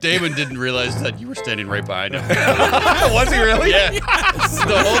Damon didn't realize that you were standing right behind him. Was he really? Yeah.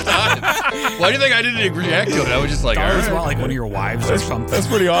 The whole time. Why do you think I didn't react to it? I was just like, Thought it was all about right. like one of your wives or something. That's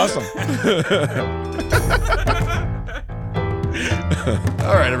pretty awesome.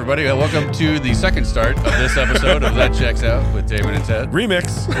 All right, everybody. Welcome to the second start of this episode of That Checks Out with Damon and Ted.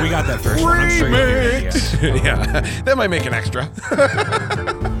 Remix. We got that first one. I'm sure you'll hear it. Yeah, that might make an extra.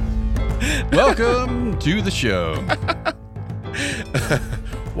 Welcome to the show.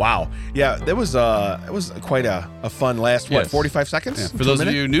 Wow. Yeah, it was quite a fun last, Yes. 45 seconds? Yeah, for those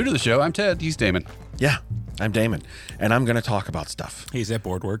of you new to the show, I'm Ted. He's Damon. Yeah, I'm Damon, and I'm going to talk about stuff. Hey, is that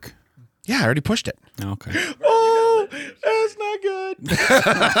board work? Yeah, I already pushed it. Okay. Oh, that's not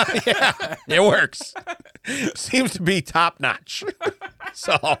good. Yeah, it works. Seems to be top notch.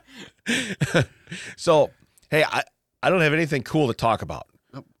 So, hey, I don't have anything cool to talk about.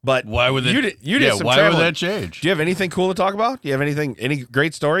 But Why would it? you did some why traveling. would that change? Do you have anything cool to talk about? Do you have any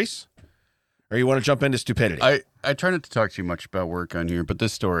great stories? Or you want to jump into stupidity? I try not to talk too much about work on here, but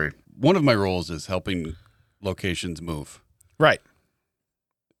this story, one of my roles is helping locations move. Right.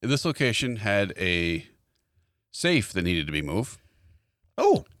 This location had a safe that needed to be moved.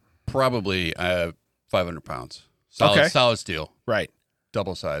 Oh, Probably 500 pounds. Okay. Solid steel, right.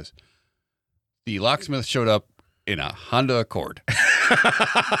 double size. The locksmith showed up in a Honda Accord.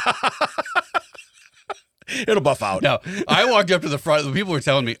 It'll buff out. Now, I walked up to the front. The people were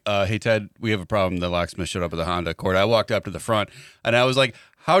telling me, hey, Ted, we have a problem. The locksmith showed up with a Honda Accord. I walked up to the front, and I was like,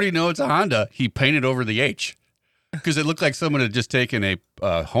 how do you know it's a Honda? He painted over the H. Because it looked like someone had just taken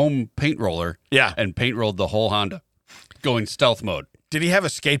a home paint roller and paint rolled the whole Honda, going stealth mode. Did he have a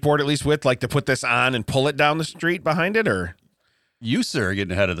skateboard at least with, like, to put this on and pull it down the street behind it, or? You, sir, are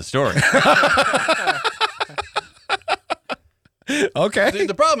getting ahead of the story. Okay.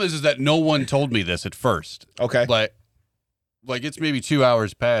 The problem is that no one told me this at first. Okay. Like it's maybe 2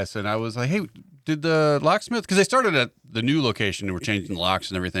 hours past, and I was like, hey, did the locksmith, because they started at the new location and we're changing the locks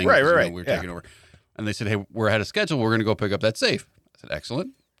and everything. Right. We were taking over. And they said, hey, we're ahead of schedule. We're going to go pick up that safe. I said,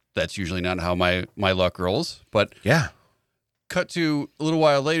 excellent. That's usually not how my luck rolls. But Yeah. cut to a little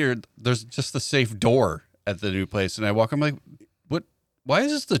while later, there's just the safe door at the new place. And I walk, I'm like, what? Why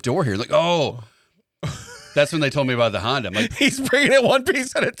is this the door here? Like, oh, that's when they told me about the Honda. I'm like, He's bringing it one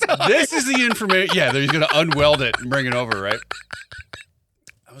piece at a time. this is the information. Yeah, he's going to unweld it and bring it over, right?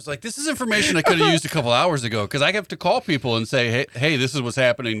 I was like, this is information I could have used a couple hours ago, because I have to call people and say, hey, this is what's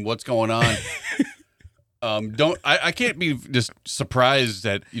happening. What's going on? I can't be just surprised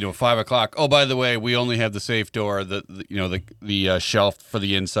at 5 o'clock. Oh, by the way, we only have the safe door, the shelf for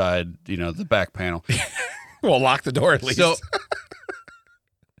the inside, the back panel. Well, lock the door at least. So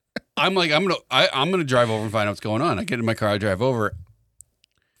I'm like, I'm gonna drive over and find out what's going on. I get in my car, I drive over.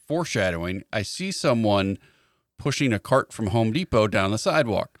 Foreshadowing, I see someone pushing a cart from Home Depot down the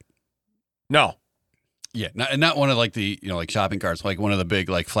sidewalk. No. Yeah, not one of like the like shopping carts, like one of the big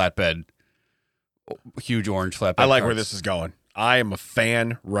like flatbed, huge orange flatbed. I like carts. where this is going. I am a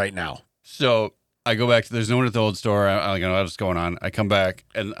fan right now. So I go back to, there's no one at the old store. I know what's going on. I come back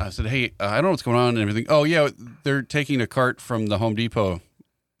and I said, hey, I don't know what's going on and everything. Oh yeah, they're taking a cart from the Home Depot.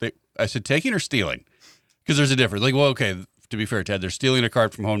 I said, taking or stealing? Because there's a difference. Like, well, okay, to be fair, Ted, they're stealing a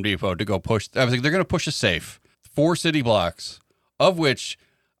cart from Home Depot to go push. I was like, they're going to push a safe. 4 city blocks, of which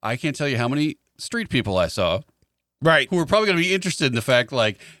I can't tell you how many street people I saw. Right. Who were probably going to be interested in the fact,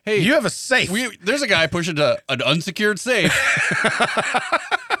 like, hey, You have a safe. there's a guy pushing an unsecured safe.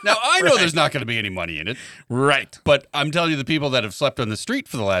 Now, I know there's not going to be any money in it. Right. But I'm telling you, the people that have slept on the street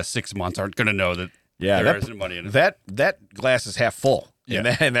for the last 6 months aren't going to know that there isn't money in it. That glass is half full in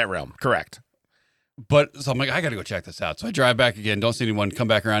that realm. Correct. But so I'm like, I got to go check this out. So I drive back again, don't see anyone, come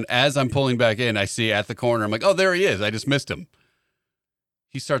back around. As I'm pulling back in, I see at the corner, I'm like, oh, there he is. I just missed him.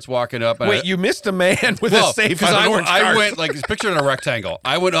 He starts walking up. Wait, you missed a man with a safe on an orange I cart. went, like, it's pictured in a rectangle.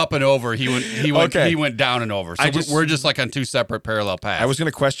 I went up and over. He went down and over. So we're just like on 2 separate parallel paths. I was going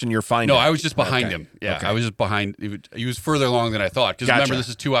to question your finding. No, I was just behind him. Yeah, Okay. I was just behind. He was further along than I thought. Because remember, this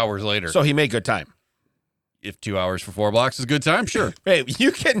is 2 hours later. So he made good time. If 2 hours for 4 blocks is a good time, sure. Hey,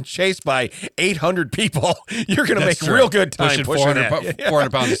 you getting chased by 800 people, you're going to make That's true. real good time Pushing pushing 400 that.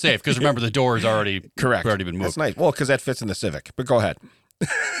 400 pounds of safe. Because remember, the door is already Correct. already been moved. That's nice. Well, because that fits in the Civic. But go ahead.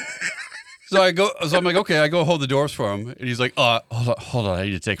 So I'm like, okay, I go hold the doors for him. And he's like, hold on, I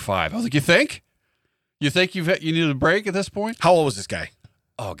need to take 5. I was like, you think? You think you need a break at this point? How old was this guy?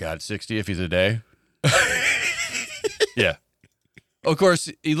 Oh, God, 60 if he's a day. Yeah. Of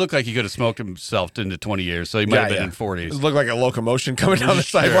course, he looked like he could have smoked himself into 20 years, so he might have been in 40s. It looked like a locomotion coming down the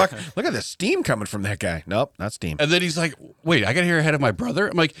sidewalk. Look at the steam coming from that guy. Nope, not steam. And then he's like, wait, I got here ahead of my brother?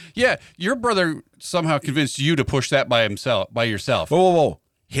 I'm like, yeah, your brother somehow convinced you to push that by yourself. Whoa.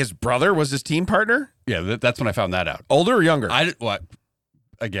 His brother was his team partner? Yeah, that's when I found that out. Older or younger? What?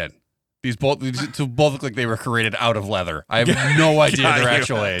 Again, these both look like they were created out of leather. I have no idea their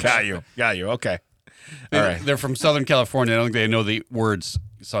actual age. Got you. Okay. All right. They're from Southern California. I don't think they know the words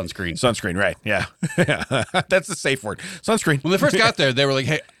sunscreen. Sunscreen, right? Yeah. That's the safe word. Sunscreen. When they first got there, they were like,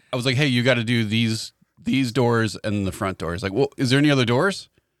 "Hey," I was like, "Hey, you got to do these doors and the front doors." Like, well, is there any other doors?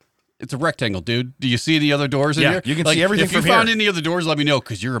 It's a rectangle, dude. Do you see any other doors in here? You can see everything from here. If you found any other doors, let me know,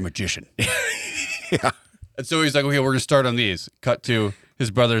 because you're a magician. Yeah. And so he's like, okay, we're going to start on these. Cut to his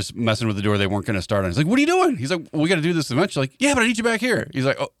brother's messing with the door they weren't going to start on. He's like, what are you doing? He's like, well, we got to do this eventually. Like, yeah, but I need you back here. He's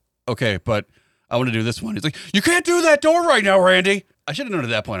like, oh, okay, but I want to do this one. He's like, you can't do that door right now, Randy. I should have known at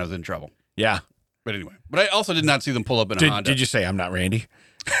that point I was in trouble. Yeah. But anyway. But I also did not see them pull up in a Honda. Did you say, I'm not Randy?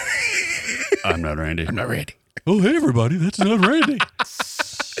 I'm not Randy. I'm not Randy. Oh, hey, everybody. That's not Randy.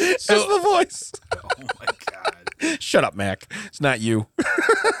 That's the voice. Oh my God. Shut up, Mac. It's not you.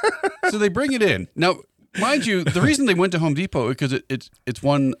 So they bring it in. Now, mind you, the reason they went to Home Depot is because it's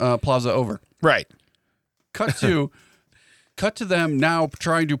one plaza over. Right. Cut to them now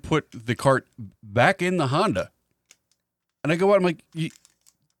trying to put the cart back in the Honda. And I go out, I'm like,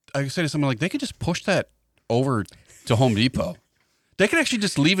 I say to someone, like, they could just push that over to Home Depot. They could actually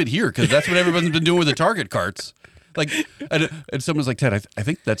just leave it here, because that's what everyone's been doing with the Target carts. Like, and someone's like, Ted, I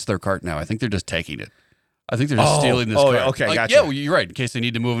think that's their cart now. I think they're just taking it. I think they're just stealing this cart. Okay, like, gotcha. Yeah, well, you're right. In case they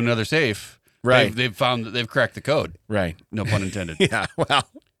need to move another safe. Right. They've found that they've cracked the code. Right. No pun intended. Yeah, well,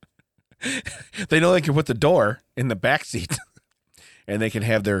 they know they can put the door in the back seat and they can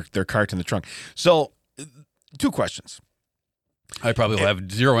have their cart in the trunk. So, two questions. I probably will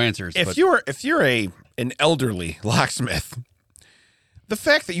have zero answers. If you're an elderly locksmith, the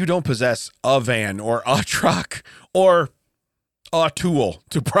fact that you don't possess a van or a truck or a tool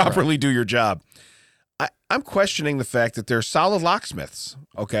to properly do your job, I'm questioning the fact that they're solid locksmiths.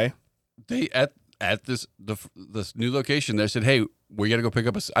 Okay, they at this new location, they said, "Hey, we got to go pick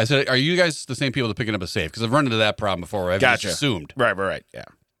up a." I said, "Are you guys the same people that picking up a safe?" Because I've run into that problem before. I've just assumed. Right. Yeah.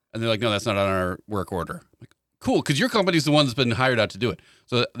 And they're like, "No, that's not on our work order." I'm like, cool, because your company's the one that's been hired out to do it.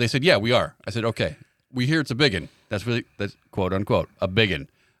 So they said, "Yeah, we are." I said, "Okay, we hear it's a biggin. That's quote unquote a biggin."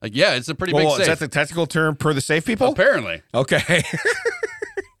 Like, yeah, it's a pretty big safe. Is that the technical term per the safe people? Apparently. Okay.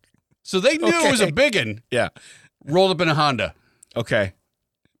 So they knew it was a biggin. Yeah. Rolled up in a Honda. Okay.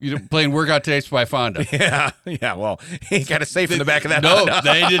 You playing workout tapes by Fonda. Yeah. Well, he ain't got a safe in the back of that. No, Honda.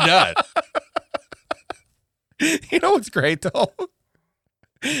 they did not. You know what's great though?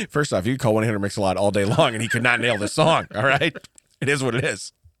 First off, you could call 1-800 Mix-a-Lot all day long, and he could not nail this song. All right, it is what it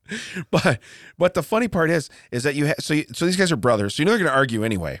is. But the funny part is that you so these guys are brothers, so you know they're going to argue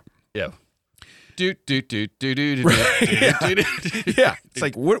anyway. Yeah. Yeah. It's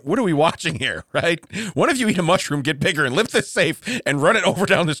like, what are we watching here, right? One of you eat a mushroom, get bigger, and lift this safe and run it over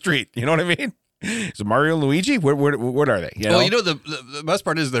down the street. You know what I mean? Is it Mario and Luigi? What are they? Well, the best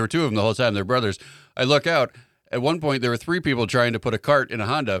part is there were two of them the whole time. They're brothers. I look out. At one point, there were three people trying to put a cart in a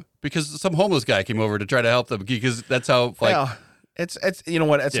Honda because some homeless guy came over to try to help them, because that's how, like... Well, it's you know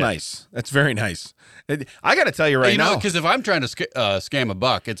what? It's nice. That's very nice. I got to tell you right now. Because if I'm trying to scam a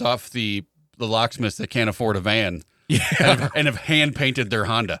buck, it's off the locksmiths that can't afford a van and have hand-painted their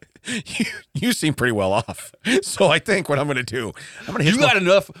Honda. You seem pretty well off. So I think what I'm going to do, You got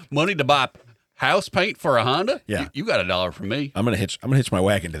enough money to buy house paint for a Honda? Yeah. You got $1 from me. I'm gonna hitch my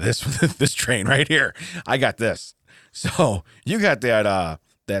wagon to this train right here. I got this. So you got that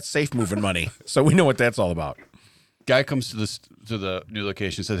safe moving money. So we know what that's all about. Guy comes to the new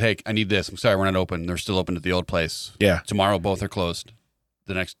location, says, "Hey, I need this. I'm sorry, we're not open. They're still open at the old place. Yeah. Tomorrow both are closed.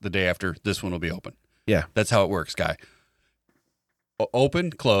 The day after, this one will be open." Yeah. That's how it works, guy.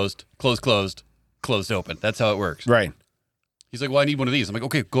 Open, closed, closed, open. That's how it works. Right. He's like, "Well, I need one of these." I'm like,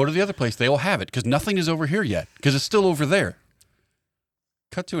 "Okay, go to the other place. They will have it, because nothing is over here yet, because it's still over there."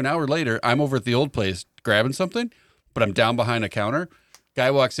 Cut to an hour later, I'm over at the old place grabbing something, but I'm down behind a counter. Guy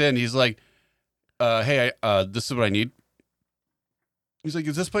walks in. He's like, "Hey, this is what I need." He's like,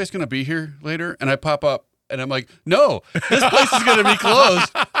 "Is this place going to be here later?" And I pop up, and I'm like, "No, this place is going to be closed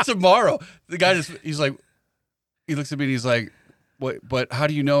tomorrow." The guy he's like, he looks at me and he's like, "What? But how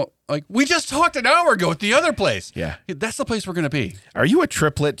do you know?" Like, "We just talked an hour ago at the other place." Yeah. That's the place we're going to be. Are you a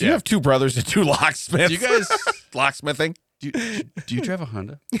triplet? Do you have two brothers and two locksmiths? Do you guys locksmithing? Do you drive a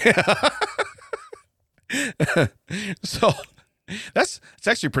Honda? Yeah. So it's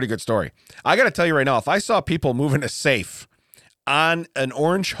actually a pretty good story. I got to tell you right now, if I saw people moving a safe on an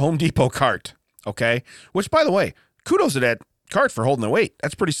orange Home Depot cart, okay, which by the way, kudos to that cart for holding the weight.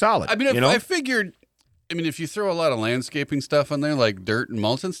 That's pretty solid. I mean, I figured I mean, if you throw a lot of landscaping stuff on there, like dirt and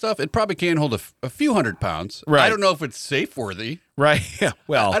mulch and stuff, it probably can hold a few 100 pounds. Right. I don't know if it's safe worthy. Right. Yeah.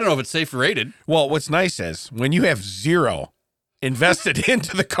 Well, I don't know if it's safe rated. Well, what's nice is when you have zero invested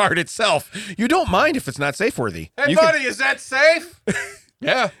into the cart itself, you don't mind if it's not safe worthy. Hey, buddy, is that safe?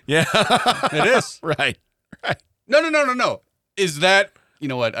 Yeah, Yeah. it is. Right. No. Is that, you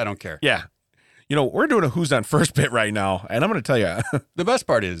know what? I don't care. Yeah. We're doing a Who's on First bit right now, and I'm going to tell you. The best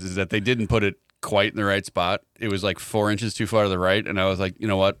part is that they didn't put it quite in the right spot. It was like 4 inches too far to the right, and I was like, you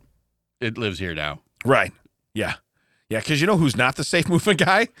know what? It lives here now. Right. Yeah. Yeah, because you know who's not the safe movement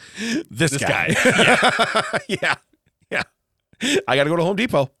guy? This guy. Yeah. Yeah. I got to go to Home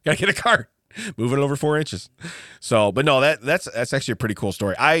Depot. Got to get a cart. Moving it over 4 inches. So, but no, that's actually a pretty cool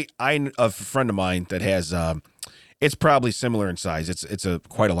story. I a friend of mine that has, it's probably similar in size. It's a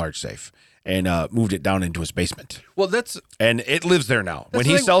quite a large safe, and moved it down into his basement. Well, And it lives there now. When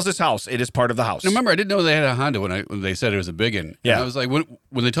he sells his house, it is part of the house. Now, remember, I didn't know they had a Honda when they said it was a big one. Yeah. And I was like, when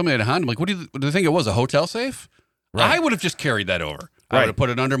they told me they had a Honda, I'm like, what do you think it was? A hotel safe? Right. I would have just carried that over. I Right. would have put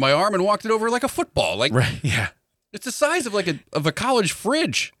it under my arm and walked it over like a football. Like, Right. Yeah. it's the size of a college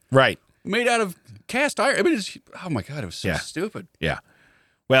fridge Right. made out of cast iron. I mean, oh my God, it was so Yeah. stupid. Yeah.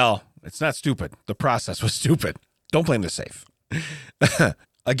 Well, it's not stupid. The process was stupid. Don't blame the safe.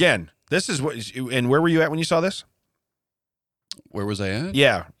 Again, this is what. And where were you at when you saw this? Where was I at?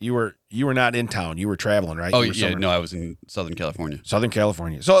 Yeah, you were not in town. You were traveling, right? Oh, You were yeah. somewhere- No, I was in Southern California. Southern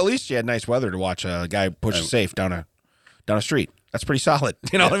California. So at least you had nice weather to watch a guy push a safe down a street. That's pretty solid.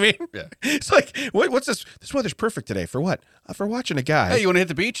 You know what I mean? Yeah. It's like, what's this? This weather's perfect today. For what? For watching a guy. Hey, you want to hit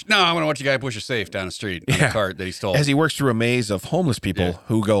the beach? No, I want to watch a guy push a safe down the street on a cart that he stole. As he works through a maze of homeless people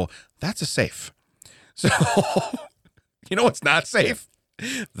who go, that's a safe. So, you know what's not safe?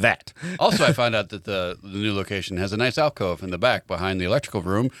 That. Also, I found out that the new location has a nice alcove in the back behind the electrical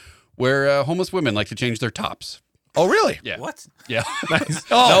room where homeless women like to change their tops. Oh, really? Yeah. What? Yeah. Nice.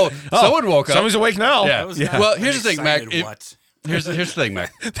 Someone woke up. Someone's awake now. Yeah. That was Yeah. not Well, an here's the thing, Mac. excited what? Here's the thing,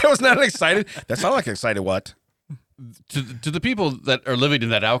 Mac. That was not an excited. That sounded like an excited what? To the people that are living in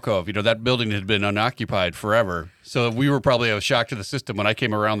that alcove, that building had been unoccupied forever. So we were probably a shock to the system when I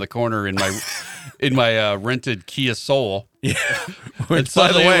came around the corner in my rented Kia Soul. Yeah. And By the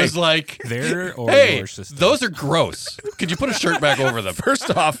suddenly way, it was like, Their or hey, your system? those are gross. Could you put a shirt back over them? first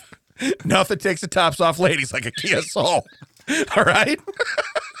off, nothing takes the tops off ladies like a Kia Soul. All right?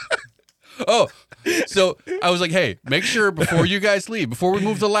 Oh, so I was like, hey, make sure before you guys leave, before we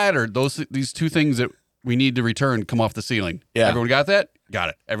move the ladder, these two things that we need to return come off the ceiling. Yeah. Everyone got that? Got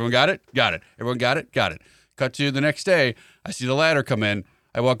it. Everyone got it? Got it. Everyone got it? Got it. Cut to the next day. I see the ladder come in.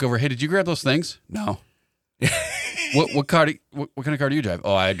 I walk over. Hey, did you grab those things? No. What kind of car do you drive?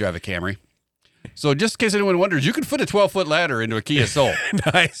 Oh, I drive a Camry. So just in case anyone wonders, you can fit a 12-foot ladder into a Kia Soul.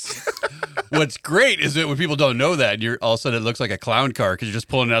 Nice. What's great is that when people don't know that, and you're all of a sudden it looks like a clown car because you're just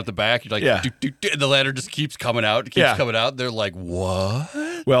pulling it out the back. You're like, Yeah. and the ladder just keeps coming out, coming out. They're like, what?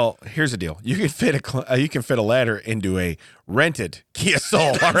 Well, here's the deal. You can fit a ladder into a rented Kia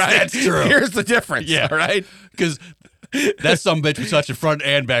Soul, all right? That's true. Here's the difference, Yeah. all right? Because that sumbitch was touching front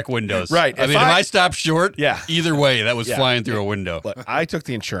and back windows. Right. I mean, if I stopped short, either way, that was Yeah. flying through a window. Look, I took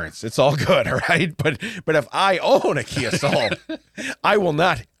the insurance. It's all good, all right? But if I own a Kia Soul, I will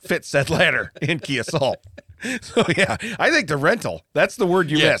not fit said ladder in Kia Soul. So, yeah, I think the rental, that's the word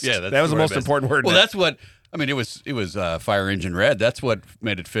you missed. Yeah, that's that was the word I most missed. important word. Well, Nick. that's what. I mean, it was fire engine red. That's what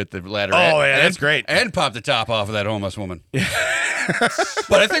made it fit the ladder. Oh, yeah, that's great. And pop the top off of that homeless woman. Yeah.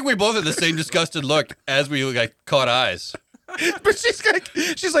 But I think we both had the same disgusted look as we caught eyes. But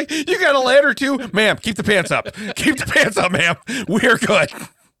she's like, you got a ladder too? Ma'am, keep the pants up. Keep the pants up, ma'am. We're good.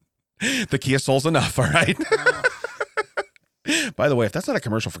 The Kia Soul's enough, all right? By the way, if that's not a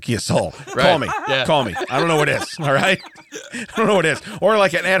commercial for Kia Soul, call me. Yeah. Call me. I don't know what it is, all right? I don't know what it is. Or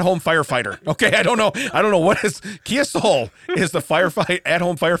like an at-home firefighter. Okay, I don't know what is. Kia Soul is the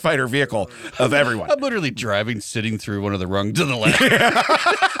at-home firefighter vehicle of everyone. I'm literally driving, sitting through one of the rungs of the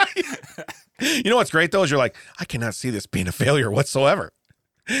ladder. You know what's great though is you're like, I cannot see this being a failure whatsoever.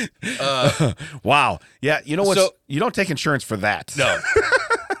 Wow. Yeah. You know what? So- You don't take insurance for that. No.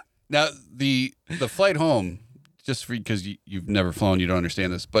 Now the flight home, just because you've never flown, you don't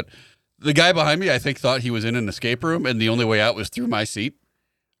understand this, but the guy behind me, I think, thought he was in an escape room, and the only way out was through my seat.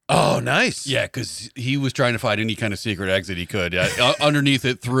 Oh, nice. Yeah, because he was trying to find any kind of secret exit he could. Underneath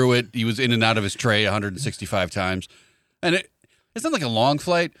it, through it, he was in and out of his tray 165 times, and it's not like a long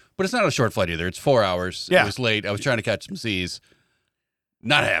flight, but it's not a short flight either. It's 4 hours. Yeah. It was late. I was trying to catch some C's.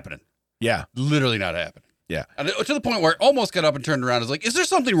 Not happening. Yeah. Literally not happening. Yeah. And to the point where I almost got up and turned around. I was like, is there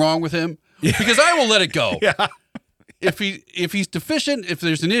something wrong with him? Because I will let it go. Yeah. If he's deficient, if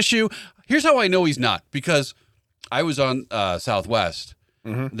there's an issue, Here's how I know he's not, because I was on Southwest.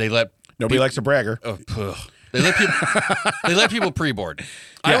 They let Nobody likes a bragger. They let people pre-board.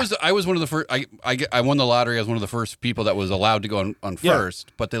 Yeah. I was one of the first. I won the lottery. I was one of the first people that was allowed to go on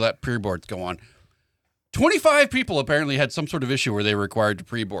first, but they let pre-boards go on. 25 people apparently had some sort of issue where they were required to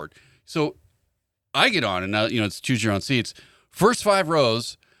pre-board. So I get on, and now it's choose your own seats. First 5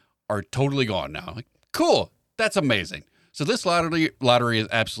 rows are totally gone now. Like, cool, that's amazing. So this lottery is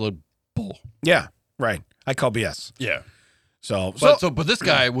absolute bull. Yeah, right. I call BS. Yeah. But But this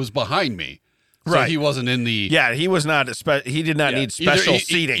guy was behind me. So Right. he wasn't in the... Yeah, he was not he did not need special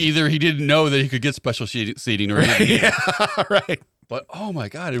seating. Either he didn't know that he could get special seating, or he didn't. Yeah, right. But oh my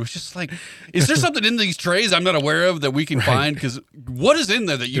God, it was just like, is there something in these trays I'm not aware of that we can find? Because what is in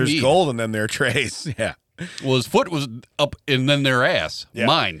there that you need? There's gold in them there trays. Yeah. Well, his foot was up and then their ass. Yeah.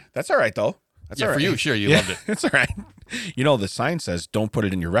 Mine. That's all right, though. That's Yeah, all for right. you, sure, you Yeah, loved it. It's all right. The sign says, don't put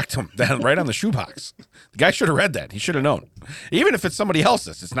it in your rectum. Right on the shoebox. The guy should have read that. He should have known. Even if it's somebody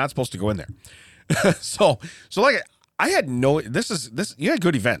else's, it's not supposed to go in there. So like, I had you had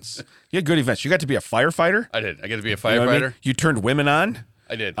good events. You got to be a firefighter. I did. I got to be a You know firefighter. what I mean? You turned women on.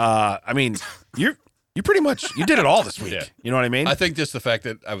 I did. You pretty much, you did it all this week. Yeah. You know what I mean? I think just the fact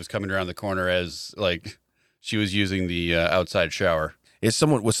that I was coming around the corner as like she was using the outside shower. Was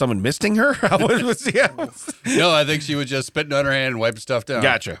someone misting her? No, I think she was just spitting on her hand and wiping stuff down.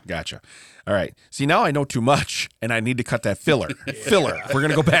 Gotcha. All right. See, now I know too much, and I need to cut that filler. Filler. We're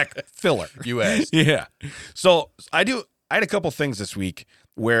gonna go back. Filler. You asked. Yeah. So I had a couple things this week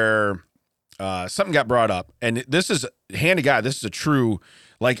where something got brought up, and this is, hand to God, this is a true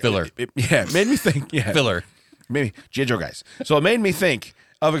Filler. It made me think. Yeah. Filler. Maybe G.I. Joe guys. So it made me think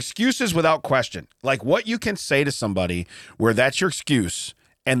of excuses without question, like what you can say to somebody where that's your excuse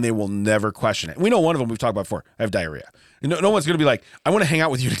and they will never question it. We know one of them we've talked about before. I have diarrhea. No one's going to be like, I want to hang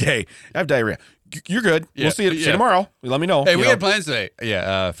out with you today. I have diarrhea. You're good. Yeah, We'll see you yeah. tomorrow. Let me know. Hey, we had plans today.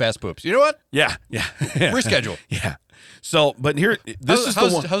 Yeah, fast poops. You know what? Yeah. Reschedule. Yeah. So, but here, this is the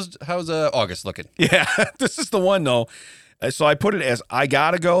one. How's August looking? Yeah, this is the one though. So I put it as I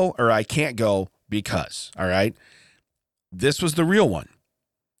gotta go or I can't go because. All right. This was the real one.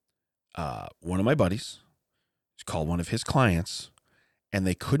 One of my buddies called one of his clients, and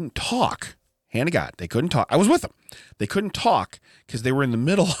they couldn't talk. Hand to God, they couldn't talk. I was with them. They couldn't talk because they were in the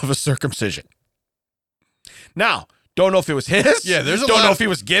middle of a circumcision. Now, don't know if it was his. Yeah, there's a don't lot know of- if he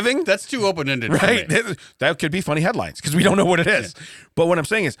was giving. That's too open-ended. Right. For me. That could be funny headlines because we don't know what it is. Yeah. But what I'm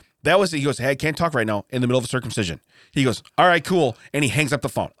saying is he goes, hey, I can't talk right now in the middle of a circumcision. He goes, all right, cool. And he hangs up the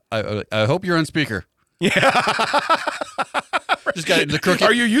phone. I hope you're on speaker. Yeah. Just got it in the crook.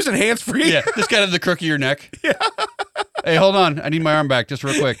 Are you using hands free? Yeah, just got it in the crook of your neck. Yeah. Hey, hold on. I need my arm back just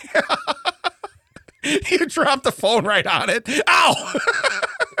real quick. You dropped the phone right on it. Ow!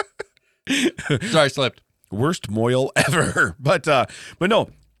 Sorry, slipped. Worst moil ever. But no.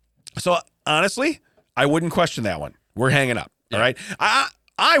 So honestly, I wouldn't question that one. We're hanging up. Yeah. All right.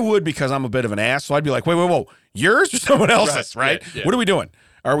 I would because I'm a bit of an ass. So I'd be like, whoa. Yours or someone else's, right? Yeah. What are we doing?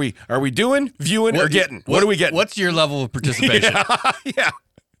 Are we doing, viewing, or getting? What are we getting? What's your level of participation? Yeah.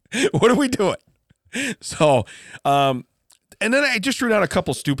 What are we doing? So, and then I just drew down a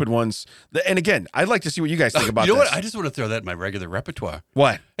couple stupid ones. And again, I'd like to see what you guys think about You know this. what? I just want to throw that in my regular repertoire.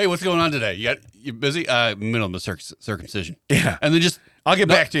 What? Hey, what's going on today? You busy? Middle of a circumcision. Yeah. And then just I'll get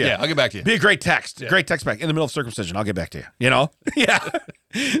back to you. Yeah, I'll get back to you. Be a great text. Yeah. Great text back in the middle of circumcision. I'll get back to you. You know? Yeah.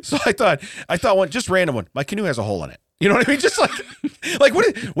 So I thought one, just random one. My canoe has a hole in it. You know what I mean? Just like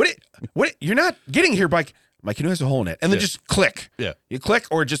what you're not getting here by my canoe has a hole in it. And then just click. Yeah. You click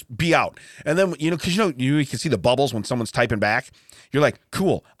or just be out. And then, because you can see the bubbles when someone's typing back. You're like,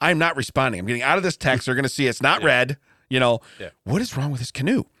 cool. I'm not responding. I'm getting out of this text. They're going to see it's not read. Yeah. What is wrong with this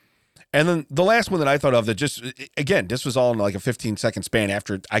canoe? And then the last one that I thought of that just, again, this was all in like a 15-second span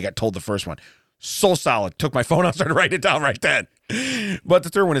after I got told the first one. So solid. Took my phone out, started writing it down right then. But the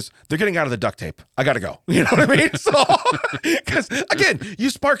third one is they're getting out of the duct tape. I got to go. You know what I mean? So, because again, you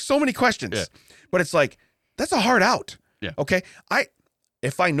spark so many questions. Yeah. But it's like, that's a hard out. Yeah. Okay.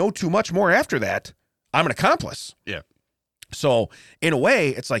 If I know too much more after that, I'm an accomplice. Yeah. So in a way,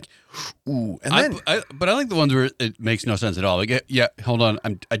 it's like, ooh, and then but I like the ones where it makes no sense at all. Like, yeah, hold on,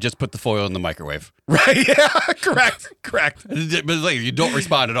 I just put the foil in the microwave. right, yeah, correct. But it's like you don't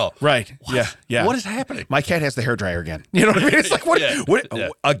respond at all. Right, yeah. What is happening? My cat has the hairdryer again. You know what I mean? It's like what? Yeah. What Yeah.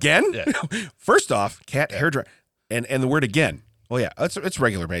 again? Yeah. First off, cat hairdryer, and the word again. Well, yeah, it's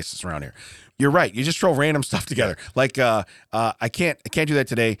regular basis around here. You're right. You just throw random stuff together. Like I can't do that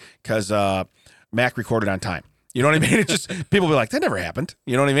today because Mac recorded on time. You know what I mean? It's just people be like, that never happened.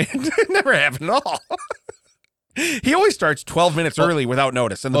 You know what I mean? It never happened at all. He always starts 12 minutes early without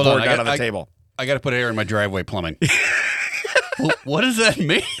notice, and the board got on the table. I got to put air in my driveway plumbing. What does that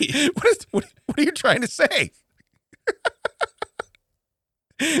mean? What are you trying to say?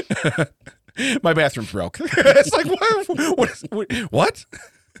 My bathroom's broke. It's like, what?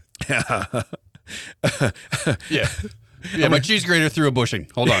 Yeah. Yeah, my cheese grater threw a bushing.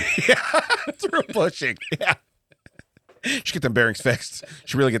 Hold on. Yeah, through a bushing. Yeah. Should get them bearings fixed.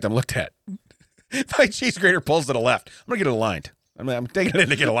 Should really get them looked at. My cheese grater pulls to the left. I'm going to get it aligned. I'm taking it in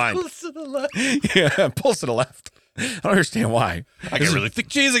to get aligned. Pulls to the left. Yeah, pulls to the left. I don't understand why. I got really thick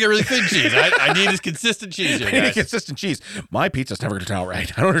cheese. I got really thin cheese. I need this consistent cheese here, I need a guys. consistent cheese. My pizza's never going to turn out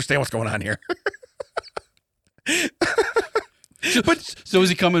right. I don't understand what's going on here. So is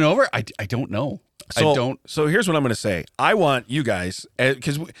he coming over? I don't know. I don't. So here's what I'm going to say. I want you guys,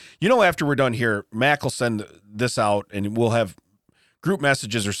 because after we're done here, Mac will send this out, and we'll have group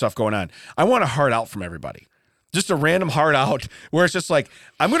messages or stuff going on. I want a heart out from everybody. Just a random heart out where it's just like,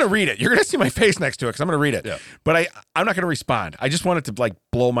 I'm going to read it. You're going to see my face next to it because I'm going to read it. Yeah. But I'm not going to respond. I just want it to like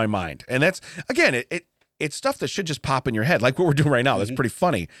blow my mind. And that's, again, it's stuff that should just pop in your head, like what we're doing right now. That's pretty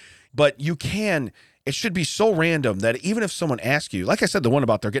funny. But it should be so random that even if someone asks you, like I said, the one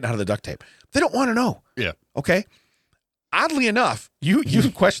about they're getting out of the duct tape, they don't want to know. Yeah. Okay. Oddly enough, you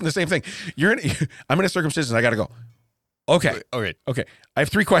question the same thing. I'm in a circumcision. I got to go. Okay. Okay. I have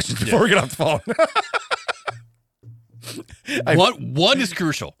 3 questions before we get off the phone. One is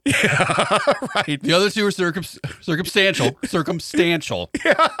crucial. Yeah, right. The other 2 are circumstantial.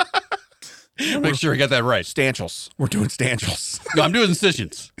 Yeah. Make sure I got that right. Stanchials. We're doing stanchials. No, I'm doing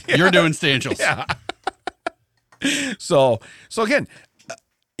incisions. You're doing stanchials. Yeah. So again,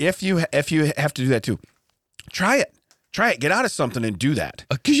 if you have to do that too, try it. Get out of something and do that.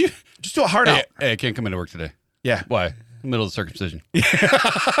 Could you Just do a heart out. Hey, I can't come into work today. Yeah. Why? Middle of the circumcision.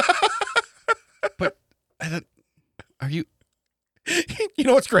 But are you? You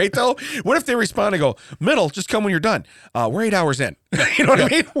know what's great though? What if they respond and go, middle, just come when you're done. We're 8 hours in. You know what I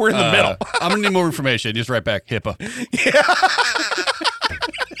mean? We're in the middle. I'm gonna need more information. Just write back HIPAA. Yeah.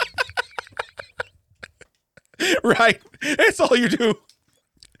 Right. That's all you do.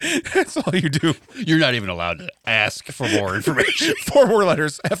 That's all you do. You're not even allowed to ask for more information. 4 more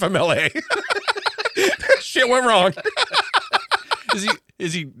letters. FMLA. Shit went wrong.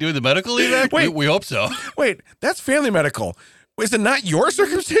 Is he doing the medical evac? Wait. We hope so. Wait, that's family medical. Is it not your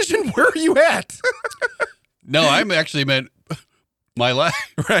circumcision? Where are you at? No, I'm actually meant my life.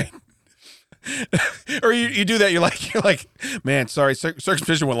 Right. Or you do that, you're like, man, sorry,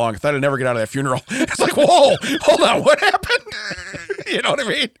 circumcision went long. I thought I'd never get out of that funeral. It's like, whoa, hold on, what happened? You know what I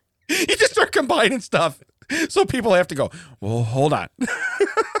mean? You just start combining stuff. So people have to go, well, hold on.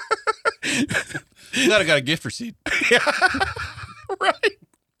 Glad I got a gift receipt. Yeah. Right.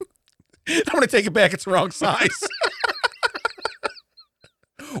 I'm going to take it back. It's the wrong size.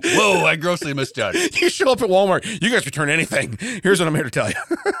 Whoa, I grossly misjudged. You show up at Walmart. You guys return anything. Here's what I'm here to tell you.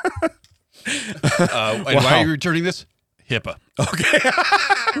 And why are you returning this? HIPAA. Okay.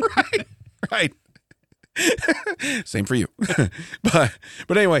 Right. Same for you. But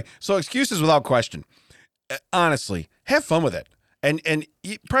anyway, so excuses without question. Honestly, have fun with it. And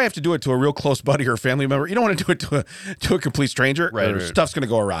you probably have to do it to a real close buddy or family member. You don't want to do it to a complete stranger. Right. Stuff's going to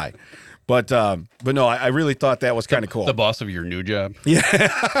go awry. But no, I really thought that was kind of cool. The boss of your new job. Yeah.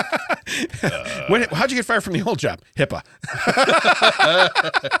 How'd you get fired from the old job? HIPAA.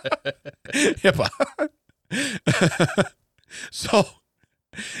 HIPAA.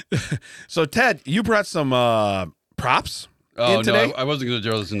 So Ted, you brought some props. Oh today? no, I wasn't going to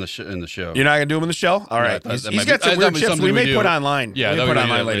throw this in the show. You're not going to do them in the show? All right. that He's might got be- some weird that might be chips something we we may do. put online. Yeah, we may that put we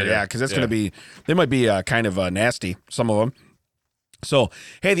online do later. later. Yeah, because that's Yeah. going to be, they might be kind of nasty, some of them. So,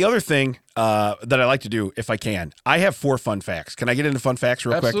 hey, the other thing that I like to do, if I can, I have 4 fun facts. Can I get into fun facts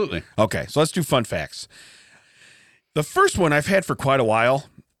real quick? Absolutely. Okay, so let's do fun facts. The first one I've had for quite a while,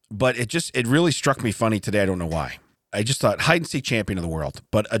 but it really struck me funny today. I don't know why. I just thought hide and seek champion of the world.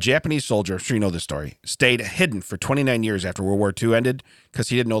 But a Japanese soldier, I'm sure you know this story, stayed hidden for 29 years after World War II ended because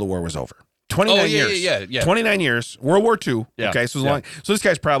he didn't know the war was over. 29 years. Yeah. 29 years, World War II. Yeah. Okay, so Yeah. so this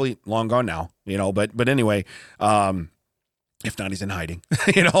guy's probably long gone now, but anyway, if not, he's in hiding,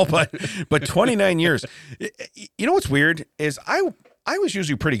 but 29 years. You know what's weird is I was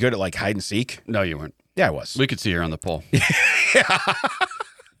usually pretty good at like hide and seek. No, you weren't. Yeah, I was. We could see her on the pole.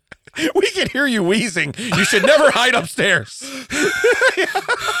 We can hear you wheezing. You should never hide upstairs.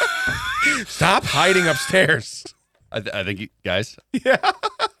 Stop hiding upstairs. I think you guys. Yeah.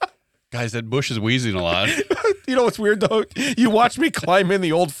 Guys, that Bush is wheezing a lot. You know what's weird though? You watch me climb in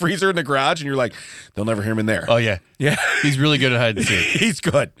the old freezer in the garage and you're like, they'll never hear him in there. Oh yeah. Yeah. He's really good at hide and seek. He's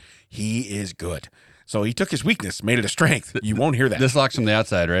good. He is good. So he took his weakness, made it a strength. You won't hear that. This locks from the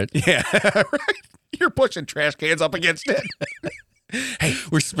outside, right? Yeah, right. You're pushing trash cans up against it. Hey,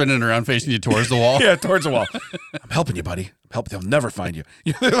 we're spinning around facing you towards the wall. Yeah, towards the wall. I'm helping you, buddy. They'll never find you.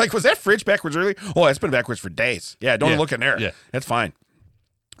 They're like, was that fridge backwards early? Oh, it's been backwards for days. Yeah, don't look in there. Yeah. That's fine.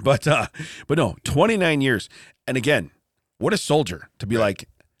 But no, 29 years. And again, what a soldier to be like,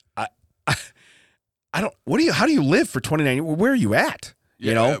 I don't, how do you live for 29 years? Where are you at?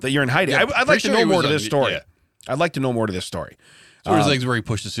 You know, that you're in hiding. Yeah, I'd like to know more to this on- story. yeah. I'd like to know more to this story. So there's things where he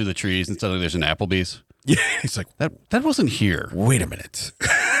pushes through the trees and suddenly there's an Applebee's. Yeah, he's like, That wasn't here. wait a minute.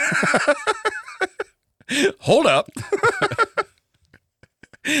 Hold up.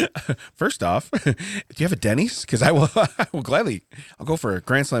 First off, do you have a Denny's? Because I will gladly, I'll go for a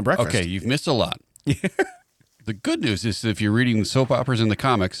Grand Slam breakfast. Okay, you've missed a lot. The good news is if you're reading soap operas in the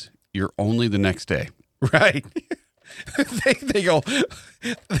comics, you're only the next day. Right. they go,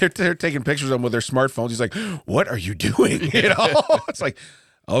 they're taking pictures of him with their smartphones. He's like, what are you doing? You know, it's like,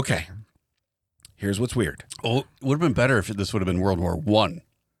 okay, here's what's weird. Oh, it would have been better if this would have been World War One.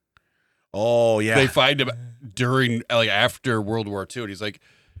 Oh yeah. They find him after World War II, and he's like,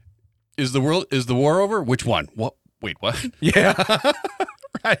 is the war over? Which one? What? Wait, what? Yeah.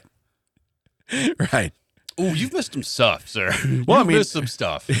 Right. Right. Oh, you've missed some stuff, sir. Well, You've missed some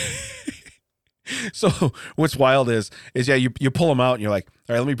stuff. So what's wild is you pull them out and you're like,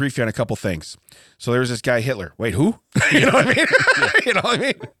 all right, let me brief you on a couple things. So there's this guy Hitler. Wait, who? You know what I mean? You know what I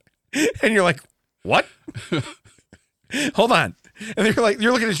mean? And you're like, what? Hold on. And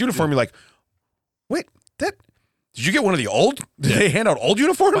you're looking at his uniform. You're like, wait, did you get one of the old? Did they hand out old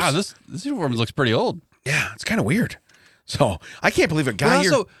uniforms? Wow, this uniform looks pretty old. Yeah, it's kind of weird. So I can't believe a guy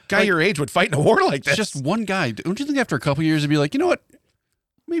also, your age would fight in a war like this. It's just one guy. Don't you think after a couple years, it'd be like, you know what?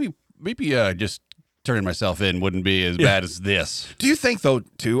 Maybe just turning myself in wouldn't be as bad as this. Do you think, though,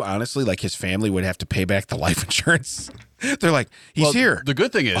 too, honestly, like his family would have to pay back the life insurance? They're like, he's here. The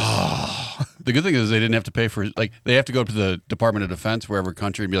good thing is, they didn't have to pay for, like, they have to go up to the Department of Defense, wherever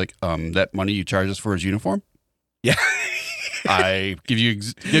country, and be like, that money you charge us for his uniform? Yeah. I give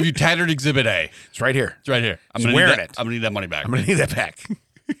you tattered Exhibit A. It's right here. It's right here. I'm He's gonna wearing need that, it. I'm going to need that money back. I'm going to need that back.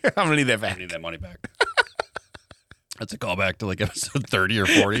 I'm going to need that back. I need that money back. That's a callback to like episode 30 or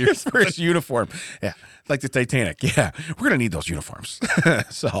 40 or something. First uniform. Yeah. Like the Titanic. Yeah. We're going to need those uniforms.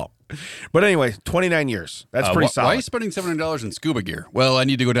 So, but anyway, 29 years. That's pretty solid. Why are you spending $700 in scuba gear? Well, I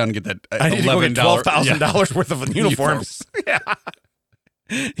need to go down and get that I need to go get $12,000 worth of uniforms. Yeah.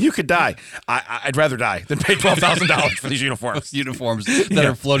 You could die. I'd rather die than pay $12,000 for these uniforms. Uniforms that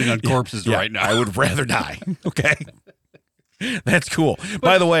are floating on corpses right now. I would rather die. Okay. That's cool.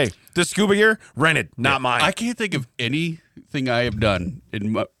 By the way, this scuba gear, rented, not mine. I can't think of anything I have done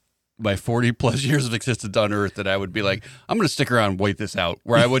in my 40 plus years of existence on Earth that I would be like, I'm going to stick around and wait this out.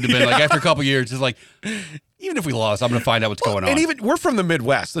 Where I would have been like, after a couple years, it's like, even if we lost, I'm going to find out what's going on. And even we're from the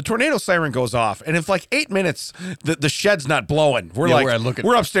Midwest. The tornado siren goes off, and if like 8 minutes, the shed's not blowing.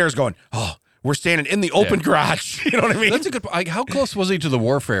 We're upstairs going, oh, we're standing in the open garage. You know what I mean? That's a good. Like, how close was he to the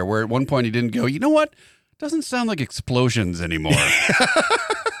warfare? Where at one point he didn't go, you know what? Doesn't sound like explosions anymore.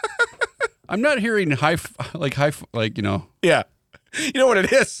 I'm not hearing you know. Yeah. You know what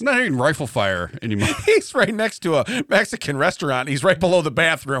it is? I'm not hearing rifle fire anymore. He's right next to a Mexican restaurant. He's right below the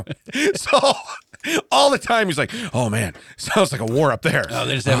bathroom. So all the time he's like, oh man, sounds like a war up there. Oh,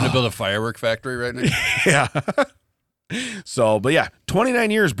 they're just having to build a firework factory right now. Yeah. So, but yeah,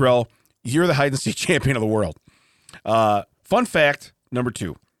 29 years, bro. You're the hide and seek champion of the world. Fun fact number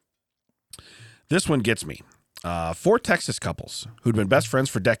 2. This one gets me. 4 Texas couples who'd been best friends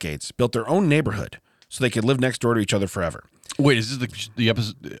for decades built their own neighborhood so they could live next door to each other forever. Wait, is this the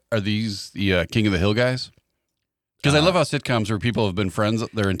episode? Are these the King of the Hill guys? Because I love how sitcoms where people have been friends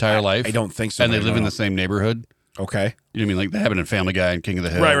their entire life. I don't think so. And they live in the same neighborhood. Okay. You know what I mean? Like they happen in Family Guy and King of the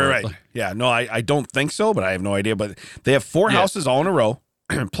Hill. Right. Yeah, no, I don't think so, but I have no idea. But they have 4 houses all in a row.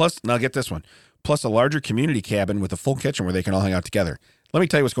 Plus, now get this one. Plus a larger community cabin with a full kitchen where they can all hang out together. Let me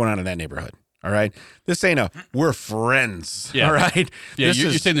tell you what's going on in that neighborhood. All right. This ain't we're friends. Yeah. All right. Yeah.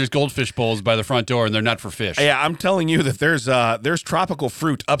 You're saying there's goldfish bowls by the front door and they're not for fish. Yeah. I'm telling you that there's tropical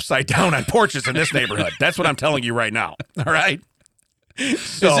fruit upside down on porches in this neighborhood. That's what I'm telling you right now. All right. So,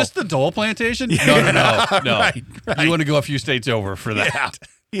 is this the Dole Plantation? No. Right. You want to go a few states over for that.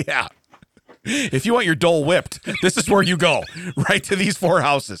 Yeah. If you want your Dole whipped, this is where you go. Right to these 4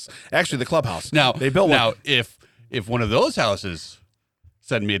 houses. Actually, the clubhouse. Now, they built one. Now, if one of those houses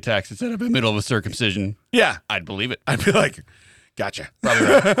send me a text that said I'm in the middle of a circumcision, yeah, I'd believe it. I'd be like, gotcha. Probably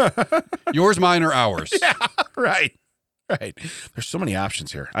right. Yours, mine, or ours. Yeah, right. There's so many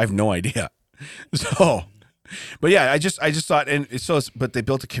options here. I have no idea. So, But yeah, I just thought, but they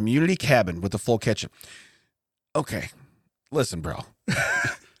built a community cabin with a full kitchen. Okay, listen, bro.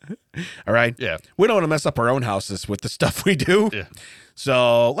 All right. Yeah. We don't want to mess up our own houses with the stuff we do. Yeah.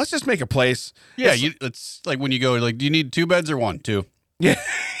 So let's just make a place. Yeah. It's like when you go, like, do you need 2 beds or 1? 2. Yeah.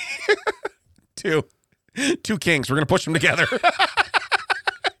 Two kings. We're going to push them together.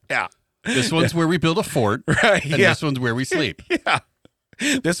 Yeah. This one's where we build a fort. Right. And this one's where we sleep. Yeah.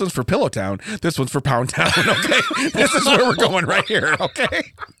 This one's for Pillow Town. This one's for Pound Town. Okay. This is where we're going right here.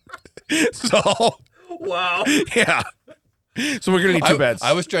 Okay. So. Wow. Yeah. So we're going to need 2 beds.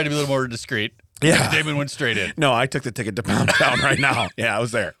 I was trying to be a little more discreet. Yeah. Damon went straight in. No, I took the ticket to Pound Town right now. Yeah, I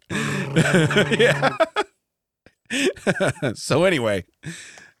was there. Yeah. So anyway,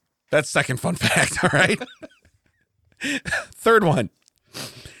 that's second fun fact, all right? Third one.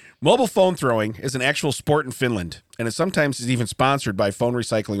 Mobile phone throwing is an actual sport in Finland, and it sometimes is even sponsored by phone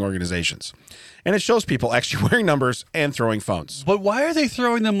recycling organizations. And it shows people actually wearing numbers and throwing phones. But why are they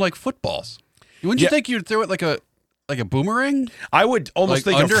throwing them like footballs? Wouldn't you think you'd throw it like a boomerang? I would almost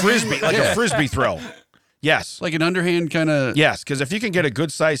Like think a underhand? frisbee, like a frisbee throw. Yes. Like an underhand kind of. Yes, because if you can get a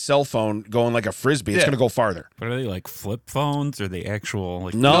good-sized cell phone going like a frisbee, it's going to go farther. But are they like flip phones? Or are they actual?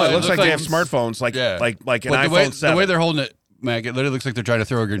 Like, No, No, it it looks like they have looks like- smartphones, like an But iPhone 7. the way they're holding it, Mac, it literally looks like they're trying to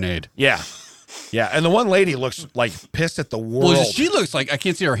throw a grenade. Yeah. Yeah. And the one lady looks like pissed at the world. Well, she looks like, I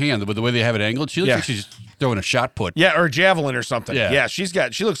can't see her hand, but the way they have it angled, she looks like she's throwing a shot put. Yeah, or a javelin or something. Yeah. She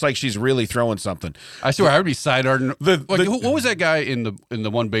looks like she's really throwing something. I swear, I would be sidearming. The- What was that guy in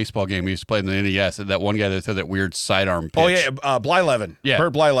the one baseball game we used to play in the NES? That one guy that threw that weird sidearm pitch. Oh, yeah, Blylevin. Yeah.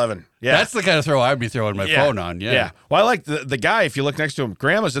 Bert Blylevin. Yeah. That's the kind of throw I'd be throwing my phone on. Yeah. Well, I like the guy, if you look next to him,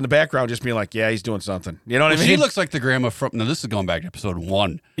 grandma's in the background just being like, yeah, he's doing something. You know what I mean? She looks like the grandma from. Now, this is going back to episode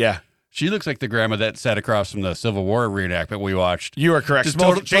 1. Yeah. She looks like the grandma that sat across from the Civil War reenactment we watched. You are correct.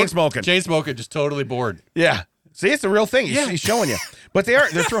 Chain smoking. Chain smoking, just totally bored. Yeah. See, it's the real thing. He's showing you. But they're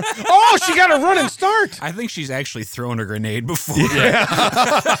throwing. Oh, she got a run and start. I think she's actually thrown a grenade before. Yeah.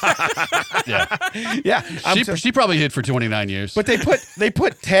 Yeah. She probably hid for 29 years. But they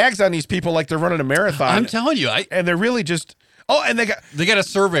put tags on these people like they're running a marathon. I'm telling you, and they're really just. Oh, and they got a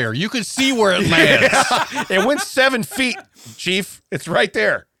surveyor. You can see where it lands. It went 7 feet, Chief. It's right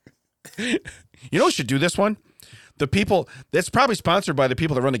there. You know who should do this one? The people. That's probably sponsored by the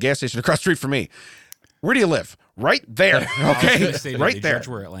people that run the gas station across the street from me. Where do you live? Right there. I was Okay, gonna say, do right they there. judge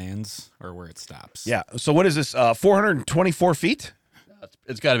where it lands or where it stops. Yeah. So what is this? 424 feet?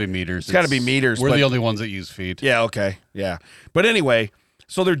 It's got to be meters. It's gotta be meters, We're but- the only ones that use feet. Yeah. Okay. Yeah. But anyway,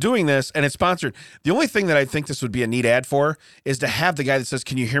 so they're doing this, and it's sponsored. The only thing that I think this would be a neat ad for is to have the guy that says,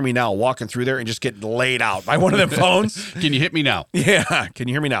 "Can you hear me now?" walking through there and just get laid out by one of them phones. Can you hit me now? Yeah. Can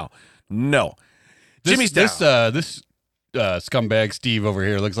you hear me now? No. Jimmy's down. This scumbag Steve over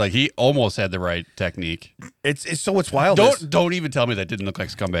here looks like he almost had the right technique. It's wild. Don't even tell me that didn't look like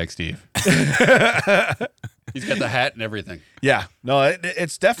scumbag Steve. He's got the hat and everything. Yeah, no,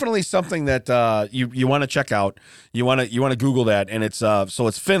 it's definitely something that you want to check out. You want to Google that, and it's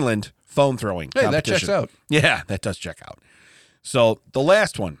it's Finland phone throwing. Hey, that competition. checks out. Yeah, that does check out. So the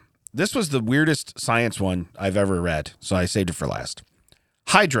last one, this was the weirdest science one I've ever read, so I saved it for last.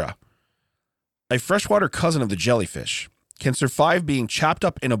 Hydra, a freshwater cousin of the jellyfish, can survive being chopped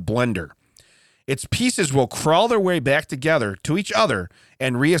up in a blender. Its pieces will crawl their way back together to each other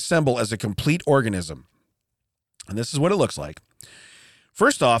and reassemble as a complete organism. And this is what it looks like.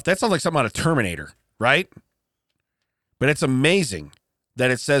 First off, that sounds like something out of Terminator, right? But it's amazing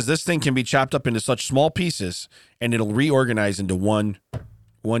that it says this thing can be chopped up into such small pieces and it'll reorganize into one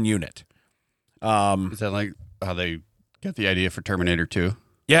unit. Is that like how they got the idea for Terminator 2?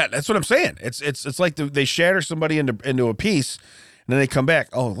 Yeah, that's what I'm saying. It's like they shatter somebody into a piece, and then they come back.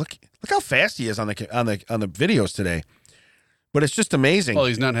 Oh, look how fast he is on the videos today. But it's just amazing. Well,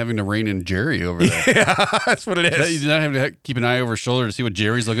 he's not having to rein in Jerry over there. Yeah, that's what it is. He's not having to keep an eye over his shoulder to see what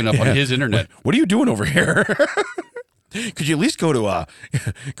Jerry's looking up on his internet. What are you doing over here? Could you at least go to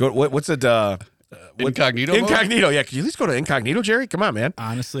what's it? Incognito mode? Incognito. Yeah, could you at least go to incognito, Jerry? Come on, man.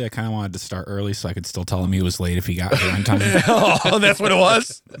 Honestly, I kind of wanted to start early so I could still tell him he was late if he got here on time. Oh, that's what it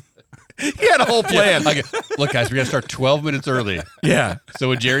was. He had a whole plan. Okay, look, guys, we got to start 12 minutes early. Yeah. So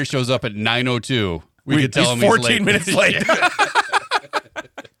when Jerry shows up at 9:02, we can tell him he's 14 he's late. minutes late.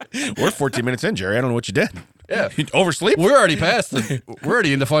 We're 14 minutes in, Jerry. I don't know what you did. Yeah. You oversleep? We're already past we're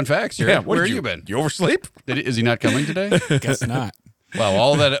already into fun facts here. Yeah, Where have you been? You oversleep? Is he not coming today? Guess not. Wow,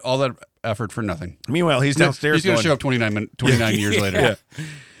 all that effort for nothing. Meanwhile, he's downstairs. He's going to show up 29 years later.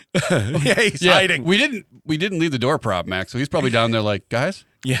 Yeah, he's hiding. We didn't leave the door prop, Max. So he's probably down there like, guys,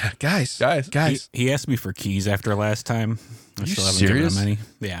 Yeah, guys. He asked me for keys after last time. I still haven't serious? given him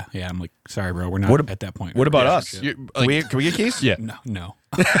any. Yeah. I'm like, sorry, bro. We're not at that point. What about Yeah, us? you- Can we get keys? Yeah. No.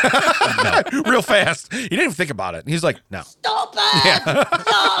 Real fast. He didn't even think about it. He's like, no. Stupid!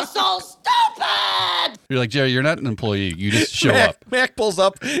 You're so stupid! You're like, Jerry, you're not an employee. You just show Mac, up. Mac pulls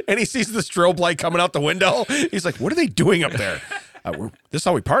up and he sees the strobe light coming out the window. He's like, what are they doing up there? This is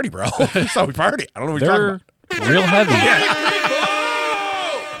how we party, bro. This is how we party. I don't know what you're talking They're about. real heavy.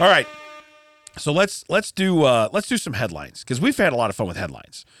 All right. So let's do some headlines because we've had a lot of fun with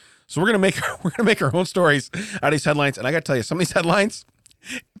headlines. So we're gonna make our own stories out of these headlines, and I gotta tell you, some of these headlines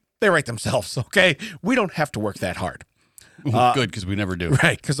they write themselves. Okay, we don't have to work that hard. Good, because we never do.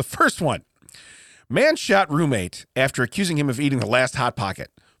 Right, because the first one, man shot roommate after accusing him of eating the last Hot Pocket.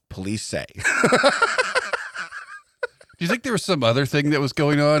 Police say. Do you think there was some other thing that was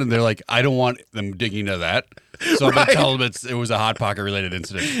going on, and they're like, I don't want them digging into that, so I'm Right. gonna tell them it was a Hot Pocket related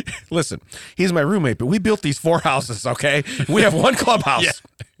incident. Listen, he's my roommate, but we built these 4 houses. Okay, we have one clubhouse.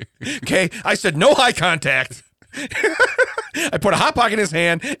 Okay, I said no eye contact. I put a Hot Pocket in his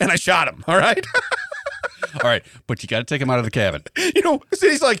hand and I shot him. All right. All right, but you got to take him out of the cabin. You know, so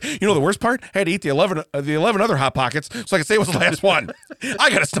he's like, the worst part? I had to eat the 11 other Hot Pockets so I could say it was the last one. I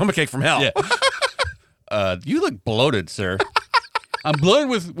got a stomachache from hell. Yeah. You look bloated, sir. I'm bloated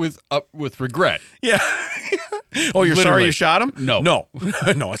with regret. Yeah. Oh, you're sorry Literally. you shot him? No. No,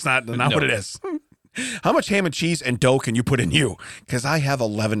 it's not what it is. How much ham and cheese and dough can you put in you? Because I have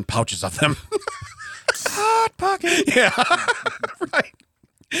 11 pouches of them. Hot Pocket. Yeah. Right.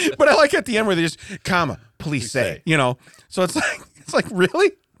 But I like at the end where they just, police say. So it's like,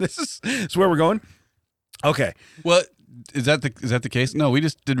 really? This is where we're going? Okay. Well, is that the case? No, we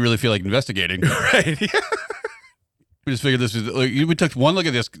just didn't really feel like investigating. Right. We just figured this was. Like, we took one look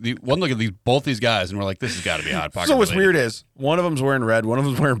at this, both these guys, and we're like, this has got to be a Hot Pocket. So what's related. weird is one of them's wearing red, one of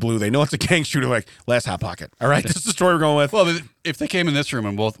them's wearing blue. They know it's a gang shooter. Like, last Hot Pocket. All right, this is the story we're going with. Well, but if they came in this room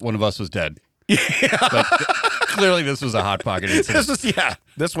and one of us was dead, but clearly this was a Hot Pocket incident.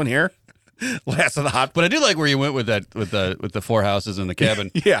 This one here, last of the hot. But I did like where you went with that with the 4 houses in the cabin.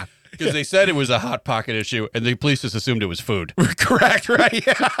 Yeah, Because they said it was a Hot Pocket issue, and the police just assumed it was food. correct. Right.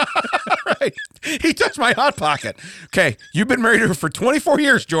 Yeah. Right. He touched my Hot Pocket. Okay, you've been married to her for 24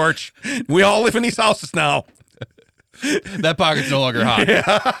 years, George. We all live in these houses now. That pocket's no longer hot.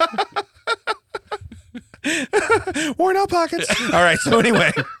 Worn out pockets. All right. So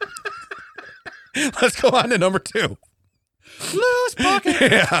anyway, let's go on to number 2. Loose pocket.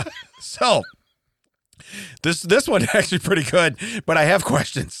 Yeah. So this one actually pretty good, but I have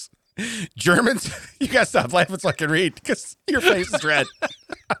questions. Germans, you gotta stop laughing so I can read because your face is red.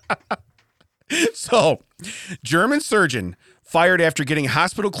 So, German surgeon fired after getting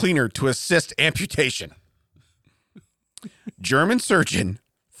hospital cleaner to assist amputation. German surgeon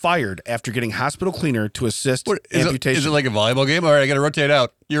fired after getting hospital cleaner to assist amputation. Is it like a volleyball game? All right, I got to rotate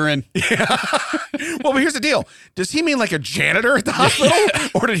out. You're in. Well, but here's the deal. Does he mean like a janitor at the hospital?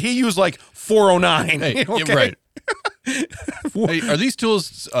 Or did he use like 409? Hey, Okay. you're right. Hey, are these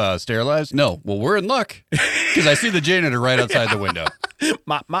tools sterilized? No. Well, we're in luck because I see the janitor right outside the window.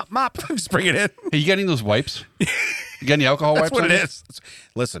 Mop. Just bring it in. Hey, you got any of those wipes? You got any alcohol That's wipes? what on it you? is.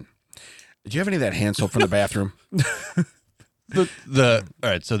 Listen, did you have any of that hand soap from the bathroom? All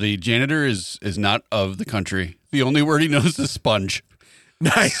right. So the janitor is not of the country. The only word he knows is sponge.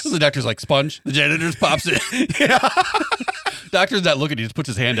 Nice. So the doctor's like, sponge. The janitor just pops it. Yeah. Doctor's not looking. He just puts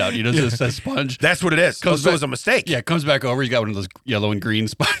his hand out. He just says sponge. That's what it is. Comes So it back- was a mistake. Yeah, comes back over. He's got one of those yellow and green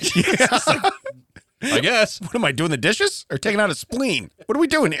sponges. It's like, I guess. What am I doing? The dishes or taking out a spleen? What are we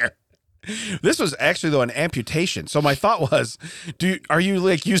doing here? This was actually though an amputation. So my thought was, are you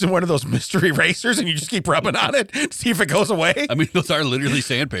like using one of those mystery erasers and you just keep rubbing on it to see if it goes away? I mean, those are literally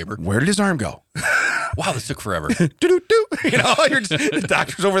sandpaper. Where did his arm go? Wow, this took forever. Do-do-do. You're just, the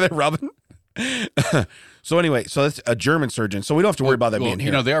doctor's over there rubbing. So anyway, so that's a German surgeon. So we don't have to worry about that being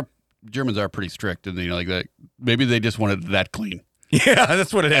here. Germans are pretty strict, and like that. Maybe they just wanted that clean. Yeah,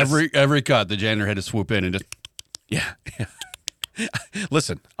 that's what it is. Every cut, the janitor had to swoop in and just. Yeah.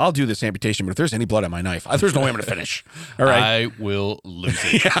 Listen, I'll do this amputation, but if there's any blood on my knife, there's no way I'm going to finish. All right. I will lose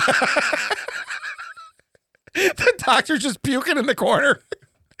it. The doctor's just puking in the corner.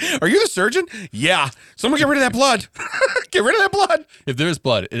 Are you the surgeon? Yeah. Someone get rid of that blood. Get rid of that blood. If there's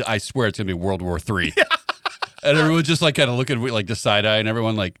blood, I swear it's gonna be World War III. Yeah. And everyone's just like kind of looking like the side eye, and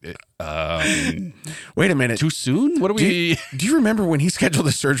everyone like, Wait a minute. too soon? What do we? Do you remember when he scheduled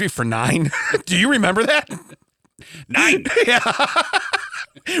the surgery for 9? Do you remember that? 9. Yeah.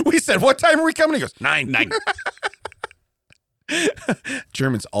 We said, what time are we coming? He goes, 9. 9.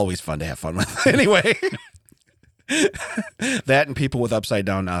 German's always fun to have fun with. Anyway. That and people with upside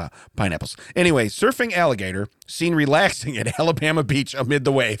down pineapples. Anyway, surfing alligator seen relaxing at Alabama beach amid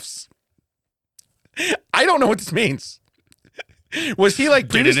the waves. I don't know what this means. Was he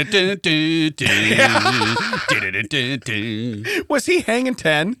like was he hanging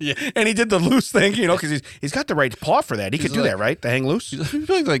 10? Yeah. And he did the loose thing, you know, because he's got the right paw for that. He could do that, right? To hang loose.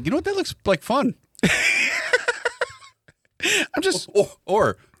 He's like, you know what? That looks like fun. I'm just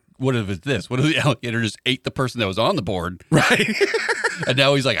Or what if it's this? What if the alligator just ate the person that was on the board? right. And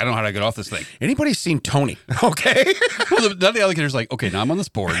now he's like, I don't know how to get off this thing. Anybody seen Tony? Okay. Well, now the alligator's like, okay, now I'm on this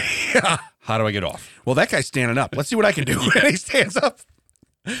board. Yeah. How do I get off? Well, that guy's standing up. Let's see what I can do. And he stands up.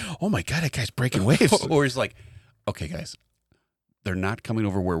 Oh my God, that guy's breaking waves. Or he's like, okay, guys, they're not coming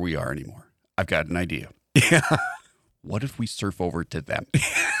over where we are anymore. I've got an idea. Yeah. What if we surf over to them?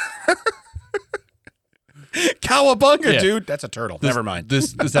 Cowabunga, Yeah. dude. That's a turtle. Never mind.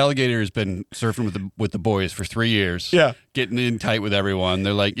 This alligator has been surfing with the boys for 3 years. Yeah. Getting in tight with everyone.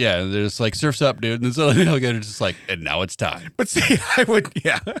 They're like, yeah, they're just like, surf's up, dude. And this alligator's just like, and now it's time. But see, I would,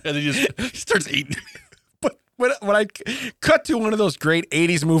 yeah. And he just starts eating. But when I cut to one of those great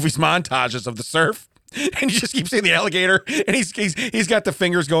 80s movies montages of the surf, and you just keep seeing the alligator, and he's got the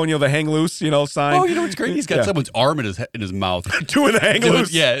fingers going, you know, the hang loose, you know, sign. Oh, you know what's great? He's got Yeah. someone's arm in his mouth. Doing the hang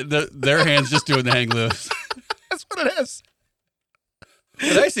loose. Yeah, their hands just doing the hang loose. That's what it is.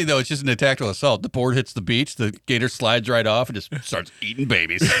 What I see, though, it's just an tactical assault. The board hits the beach, the gator slides right off and just starts eating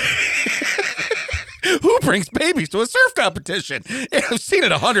babies. Who brings babies to a surf competition? Yeah, I've seen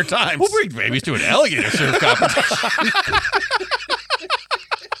it 100 times. We'll bring babies to an alligator surf competition.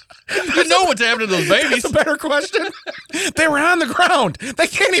 You know what's happening to those babies. That's a better question. They were on the ground. They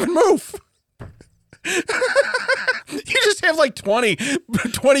can't even move. You just have like 20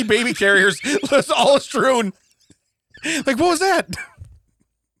 baby carriers all strewn. Like, what was that?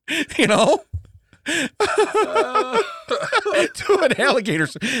 You know? To an alligator.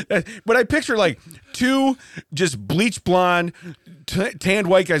 But I picture like two just bleach blonde, tanned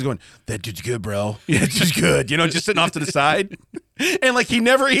white guys going, that dude's good, bro. Yeah, it's just good. You know, just sitting off to the side. And like he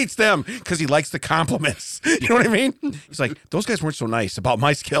never eats them because he likes the compliments. You know what I mean? He's like, those guys weren't so nice about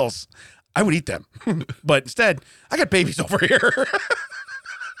my skills. I would eat them. But instead, I got babies over here.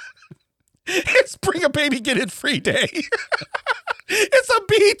 It's bring a baby, get it free day. It's a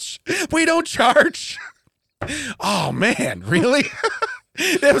beach. We don't charge. Oh, man. Really?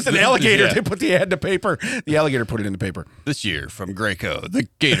 That was an alligator. Yeah. They put the ad in the paper. The alligator put it in the paper. This year from Graco, the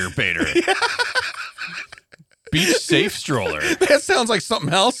Gator Baiter. Beach safe stroller. That sounds like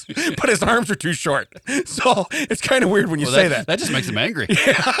something else, but his arms are too short. So it's kind of weird when you say that. That just makes him angry.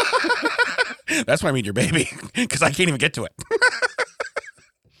 That's why I mean your baby, because I can't even get to it.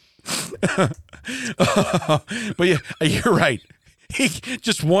 But yeah, you're right. He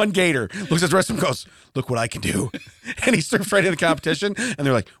just one gator looks at the rest of them, goes, "Look what I can do," and he surfs right in the competition. And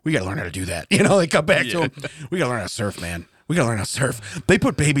they're like, "We got to learn how to do that." You know, they come back to him. We got to learn how to surf, man. We got to learn how to surf. They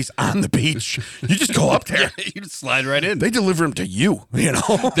put babies on the beach. You just go up there. You just slide right in. They deliver them to you. You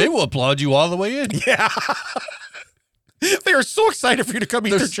know, They will applaud you all the way in. yeah. They are so excited for you to come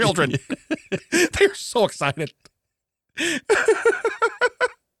meet their children. They are so excited.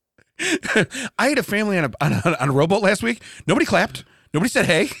 I had a family on a rowboat last week. Nobody clapped. Nobody said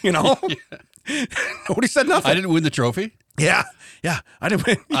hey. You know, nobody said nothing. I didn't win the trophy. Yeah. I didn't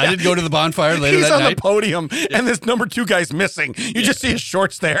win. I didn't go to the bonfire later He's that on night. the podium, and this number 2 guy's missing. You just see his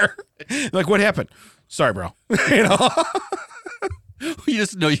shorts there. Like, what happened? Sorry, bro. You know. You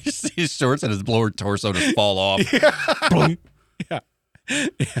just see his shorts and his lower torso just fall off. Boom. Yeah.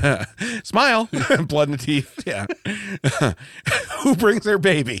 Smile. Blood in the teeth. Yeah. Who brings their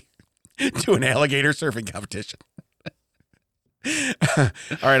baby to an alligator surfing competition? All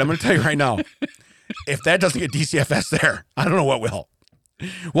right, I'm going to tell you right now. If that doesn't get DCFS there, I don't know what will.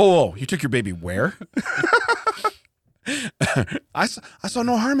 Whoa. You took your baby where? I saw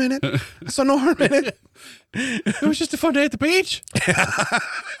no harm in it. It was just a fun day at the beach.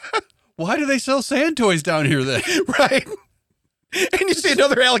 Why do they sell sand toys down here then? Right. And you see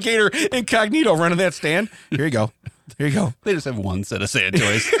another alligator incognito running that stand. Here you go. They just have one set of sand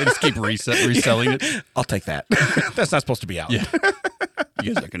toys. They just keep reselling it. I'll take that. That's not supposed to be out. Yeah.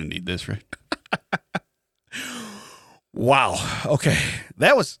 You guys aren't going to need this, right? Wow. Okay.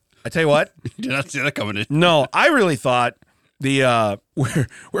 That was, I tell you what. You did not see that coming in. No, I really thought the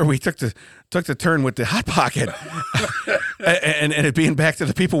where we took the turn with the hot pocket and it being back to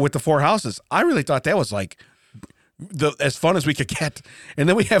the people with the 4 houses. I really thought that was like as fun as we could get. And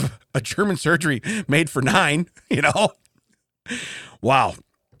then we have a German surgery made for 9, you know. Wow.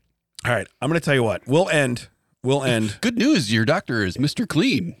 All right, I'm going to tell you what. We'll end. Good news, your doctor is Mr.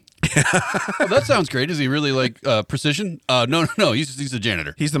 Clean. Oh, that sounds great. Is he really like precision? No. He's a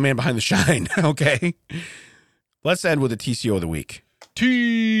janitor. He's the man behind the shine. Okay. Let's end with a TCO of the week.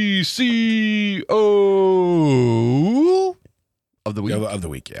 TCO of the week. Of the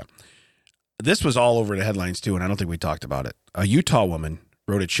week, yeah. This was all over the headlines too, and I don't think we talked about it. A Utah woman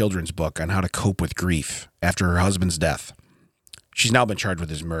wrote a children's book on how to cope with grief after her husband's death. She's now been charged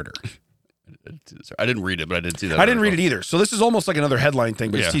with his murder. I didn't read it, but I did see that. I didn't read it either. So this is almost like another headline thing,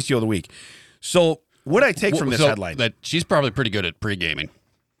 but it's TCO of the week. So what I take from this headline, that she's probably pretty good at pre-gaming.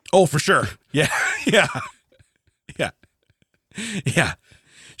 oh, for sure. Yeah.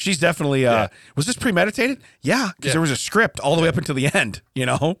 She's definitely, was this premeditated? Yeah. Because there was a script all the way up until the end, you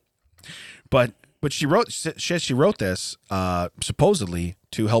know? But she wrote this supposedly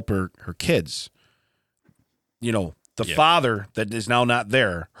to help her kids. You know, the father that is now not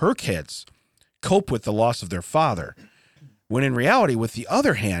there, her kids, cope with the loss of their father. When in reality, with the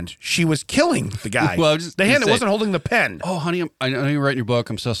other hand, she was killing the guy. Well, the hand that wasn't holding the pen. Oh, honey, I know you're writing your book.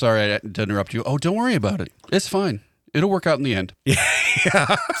 I'm so sorry I had to interrupt you. Oh, don't worry about it. It's fine. It'll work out in the end.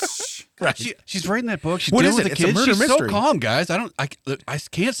 Yeah. Right. She's writing that book. She's What dealing is with it? the It's a kids. murder She's mystery. so calm, guys. I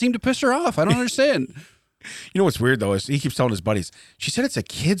can't seem to piss her off. I don't understand. You know what's weird though is he keeps telling his buddies. She said it's a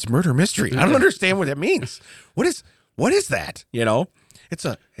kid's murder mystery. I don't understand what that means. What is that? You know, it's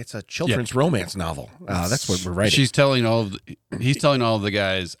a children's romance novel. That's what we're writing. He's telling all of the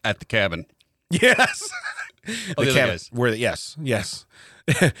guys at the cabin. Yes. Oh, the other guys. Where yes.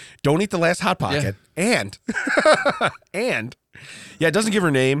 Don't eat the last hot pocket. And yeah, it doesn't give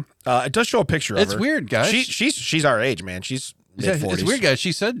her name. It does show a picture of her. It's weird, guys. She's our age, man. She's mid-40s. It's weird, guys.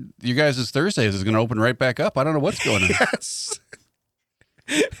 She said you guys' Thursdays is going to open right back up. I don't know what's going on. Yes.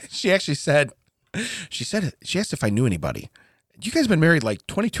 She actually said, she asked if I knew anybody. You guys have been married like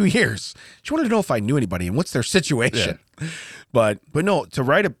 22 years. She wanted to know if I knew anybody and what's their situation. Yeah. But no, to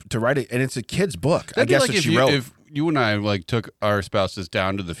write it, and it's a kid's book. That'd I guess be like that she wrote. If you and I like took our spouses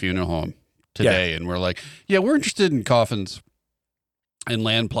down to the funeral home today and we're like, yeah, we're interested in coffins and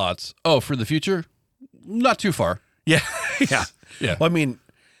land plots. Oh, for the future? Not too far. Yeah. Yeah. Well, I mean,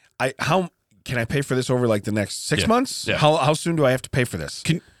 how can I pay for this over like the next 6 months? Yeah. How soon do I have to pay for this?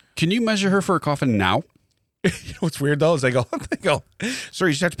 Can you measure her for a coffin now? You know what's weird though is they go, sir,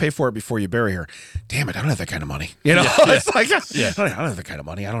 you just have to pay for it before you bury her. Damn it, I don't have that kind of money. You know, it's like, I don't have that kind of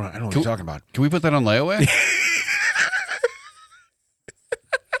money. I don't know what you're talking about. Can we put that on layaway?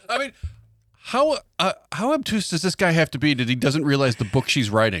 I mean, how obtuse does this guy have to be that he doesn't realize the book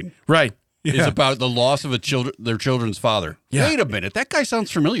she's writing Right. is about the loss of their children's father? Yeah. Wait a minute, that guy sounds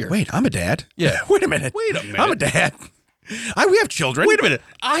familiar. Wait, I'm a dad. Yeah. Wait a minute. I'm a dad. We have children. Wait a minute,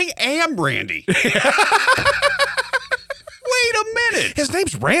 I am Randy. Wait a minute. His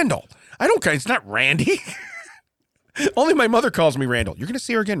name's Randall. It's not Randy. Only my mother calls me Randall. You're going to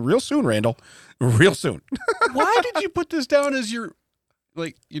see her again real soon, Randall. Real soon. Why did you put this down as your,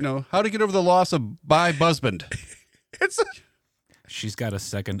 like, you know, how to get over the loss of by husband? She's got a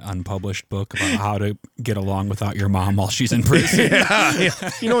second unpublished book about how to get along without your mom while she's in prison.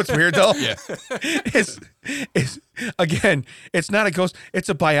 Yeah. You know what's weird though? Yeah. It's again, it's not a ghost, it's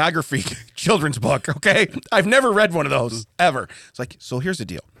a biography children's book, okay? I've never read one of those ever. It's like, so here's the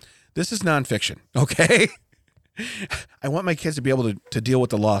deal. This is nonfiction, okay? I want my kids to be able to deal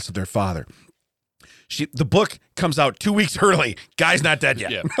with the loss of their father. The book comes out 2 weeks early. Guy's not dead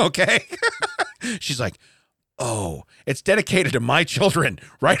yet. Yeah. Okay? She's like, oh, it's dedicated to my children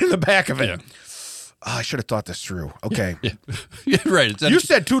right in the back of it. Yeah. Oh, I should have thought this through. Okay. Yeah, right. You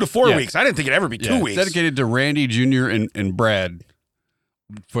said 2 to 4 weeks. I didn't think it'd ever be 2 weeks. It's dedicated to Randy Jr. and Brad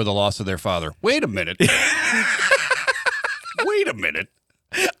for the loss of their father. Wait a minute. Wait a minute.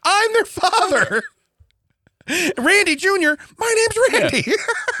 I'm their father. Randy Jr., my name's Randy.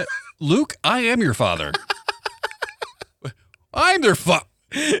 Yeah. Luke, I am your father. I'm their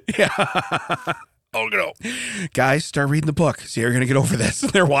Yeah. Oh, no. Guys, start reading the book. See how you're going to get over this.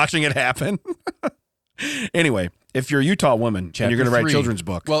 They're watching it happen. Anyway, if you're a Utah woman and you're going to write a children's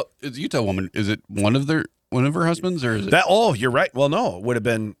book. Well, it's a Utah woman. Is it one of her husbands or is it? You're right. Well, no, it would have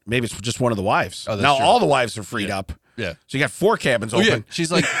been, maybe it's just one of the wives. Oh, that's now true. all the wives are freed up. Yeah. So you got 4 cabins open. Yeah.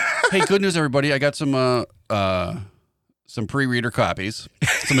 She's like, hey, good news, everybody. I got some pre-reader copies,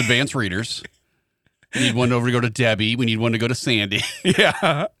 some advanced readers. We need one over to go to Debbie. We need one to go to Sandy.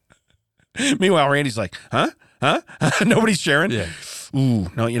 Yeah. Meanwhile, Randy's like, huh? Nobody's sharing? Yeah.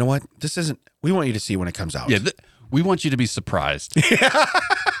 Ooh, no, you know what? This isn't, we want you to see when it comes out. Yeah. We want you to be surprised.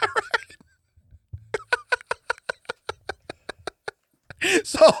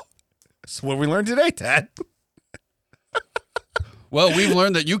 So what we learned today, Ted? Well, we've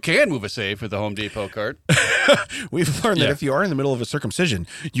learned that you can move a safe with the Home Depot cart. We've learned that if you are in the middle of a circumcision,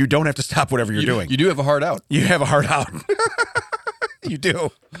 you don't have to stop whatever you're doing. You do have a hard out. You have a hard out. You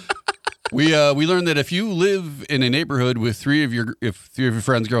do. We learned that if you live in a neighborhood with three of your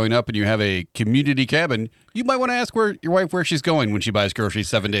friends growing up and you have a community cabin, you might want to ask your wife where she's going when she buys groceries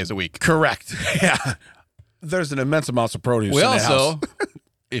 7 days a week. Correct. Yeah. There's an immense amount of produce We in that also, house.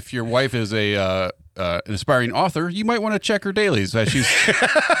 if your wife is an aspiring author, you might want to check her dailies as she's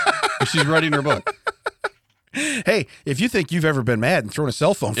writing her book. Hey, if you think you've ever been mad and thrown a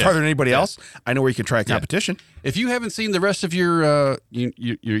cell phone farther than anybody else, I know where you can try a competition. If you haven't seen the rest of your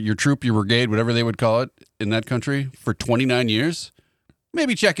troop, your brigade, whatever they would call it in that country for 29 years,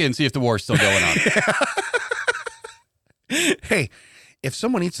 maybe check in, see if the war's still going on. Hey, if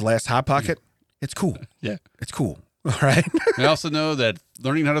someone eats the last Hot Pocket, it's cool. Yeah. It's cool. All right. I also know that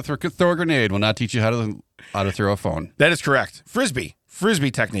learning how to throw a grenade will not teach you how to throw a phone. That is correct. Frisbee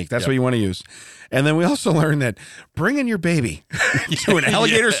technique. That's what you want to use. And then we also learned that bringing your baby to an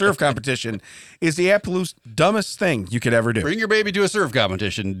alligator surf competition is the absolute dumbest thing you could ever do. Bring your baby to a surf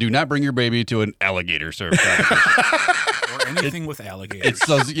competition. Do not bring your baby to an alligator surf competition. Or anything with alligators.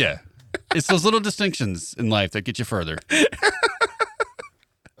 It's those little distinctions in life that get you further.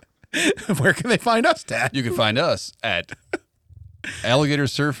 Where can they find us, Dad? You can find us at alligator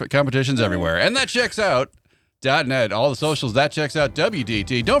surf competitions everywhere. And that checks out .net, all the socials, that checks out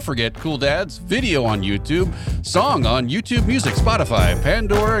WDT. Don't forget Cool Dad's video on YouTube, song on YouTube Music, Spotify,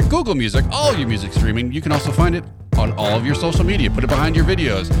 Pandora, Google Music, all your music streaming. You can also find it on all of your social media. Put it behind your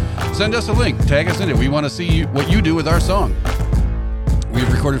videos. Send us a link. Tag us in it. We want to see what you do with our song.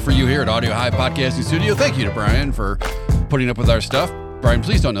 We've recorded for you here at Audio High Podcasting Studio. Thank you to Brian for putting up with our stuff. Brian,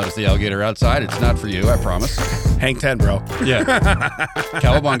 please don't notice the alligator outside. It's not for you, I promise. Hang 10, bro. Yeah.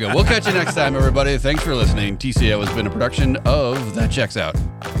 Cowabunga. We'll catch you next time, everybody. Thanks for listening. TCO has been a production of That Checks Out.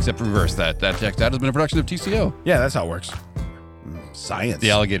 Except reverse that. That Checks Out has been a production of TCO. Yeah, that's how it works. Science. The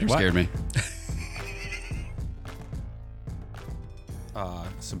alligator scared me.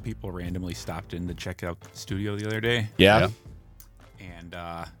 Some people randomly stopped in to check out the studio the other day. Yeah. And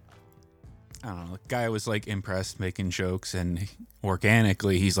I don't know, the guy was like impressed, making jokes, and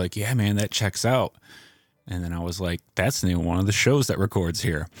organically he's like, yeah, man, that checks out. And then I was like, that's the name of one of the shows that records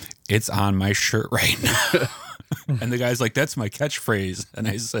here. It's on my shirt right now. And the guy's like, that's my catchphrase. And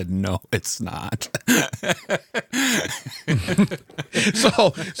I said, no, it's not.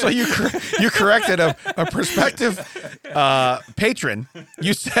 So you corrected a prospective patron.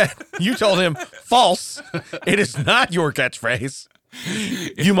 You told him false. It is not your catchphrase.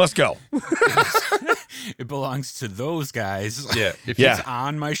 You must go. It belongs to those guys. Yeah. If it's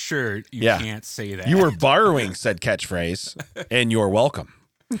on my shirt, you can't say that. You were borrowing said catchphrase, and you're welcome.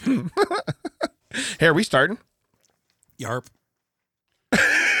 Hey, are we starting? Yarp.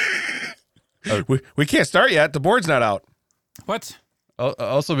 We can't start yet. The board's not out. What?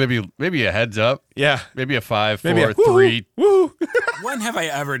 Also, maybe a heads up. Yeah. Maybe a 5, Maybe 4, a woo, 3. Woo. When have I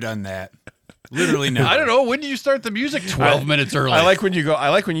ever done that? Literally never. I don't know. When do you start the music? 12 minutes early. I like when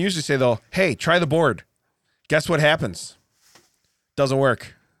you usually say, though, hey, try the board. Guess what happens? Doesn't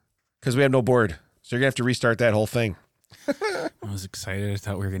work because we have no board. So you're going to have to restart that whole thing. I was excited. I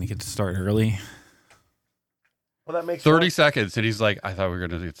thought we were going to get to start early. Well, that makes 30 seconds, and he's like, I thought we were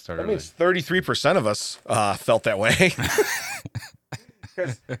going to get started. That means 33% of us felt that way.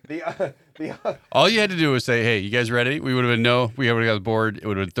 All you had to do was say, hey, you guys ready? We would have been, no. We would have got the board. It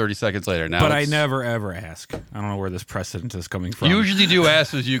would have been 30 seconds later. Now, but I never, ever ask. I don't know where this precedent is coming from. Usually do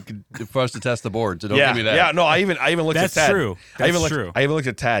ask for us to test the board, so don't give me that. Yeah, no, I even looked That's at Ted. true. That's true. I even looked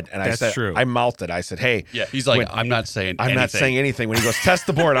at Ted, and I said, true. I mouthed it. I said, hey. Yeah, he's like, I'm not saying anything. When he goes, test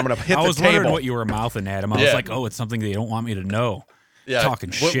the board, I'm going to hit the table. I was wondering what you were mouthing at him. I was like, oh, it's something they don't want me to know. Yeah.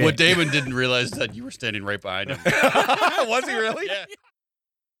 Talking shit. What Damon didn't realize that you were standing right behind him. Was he really? Yeah.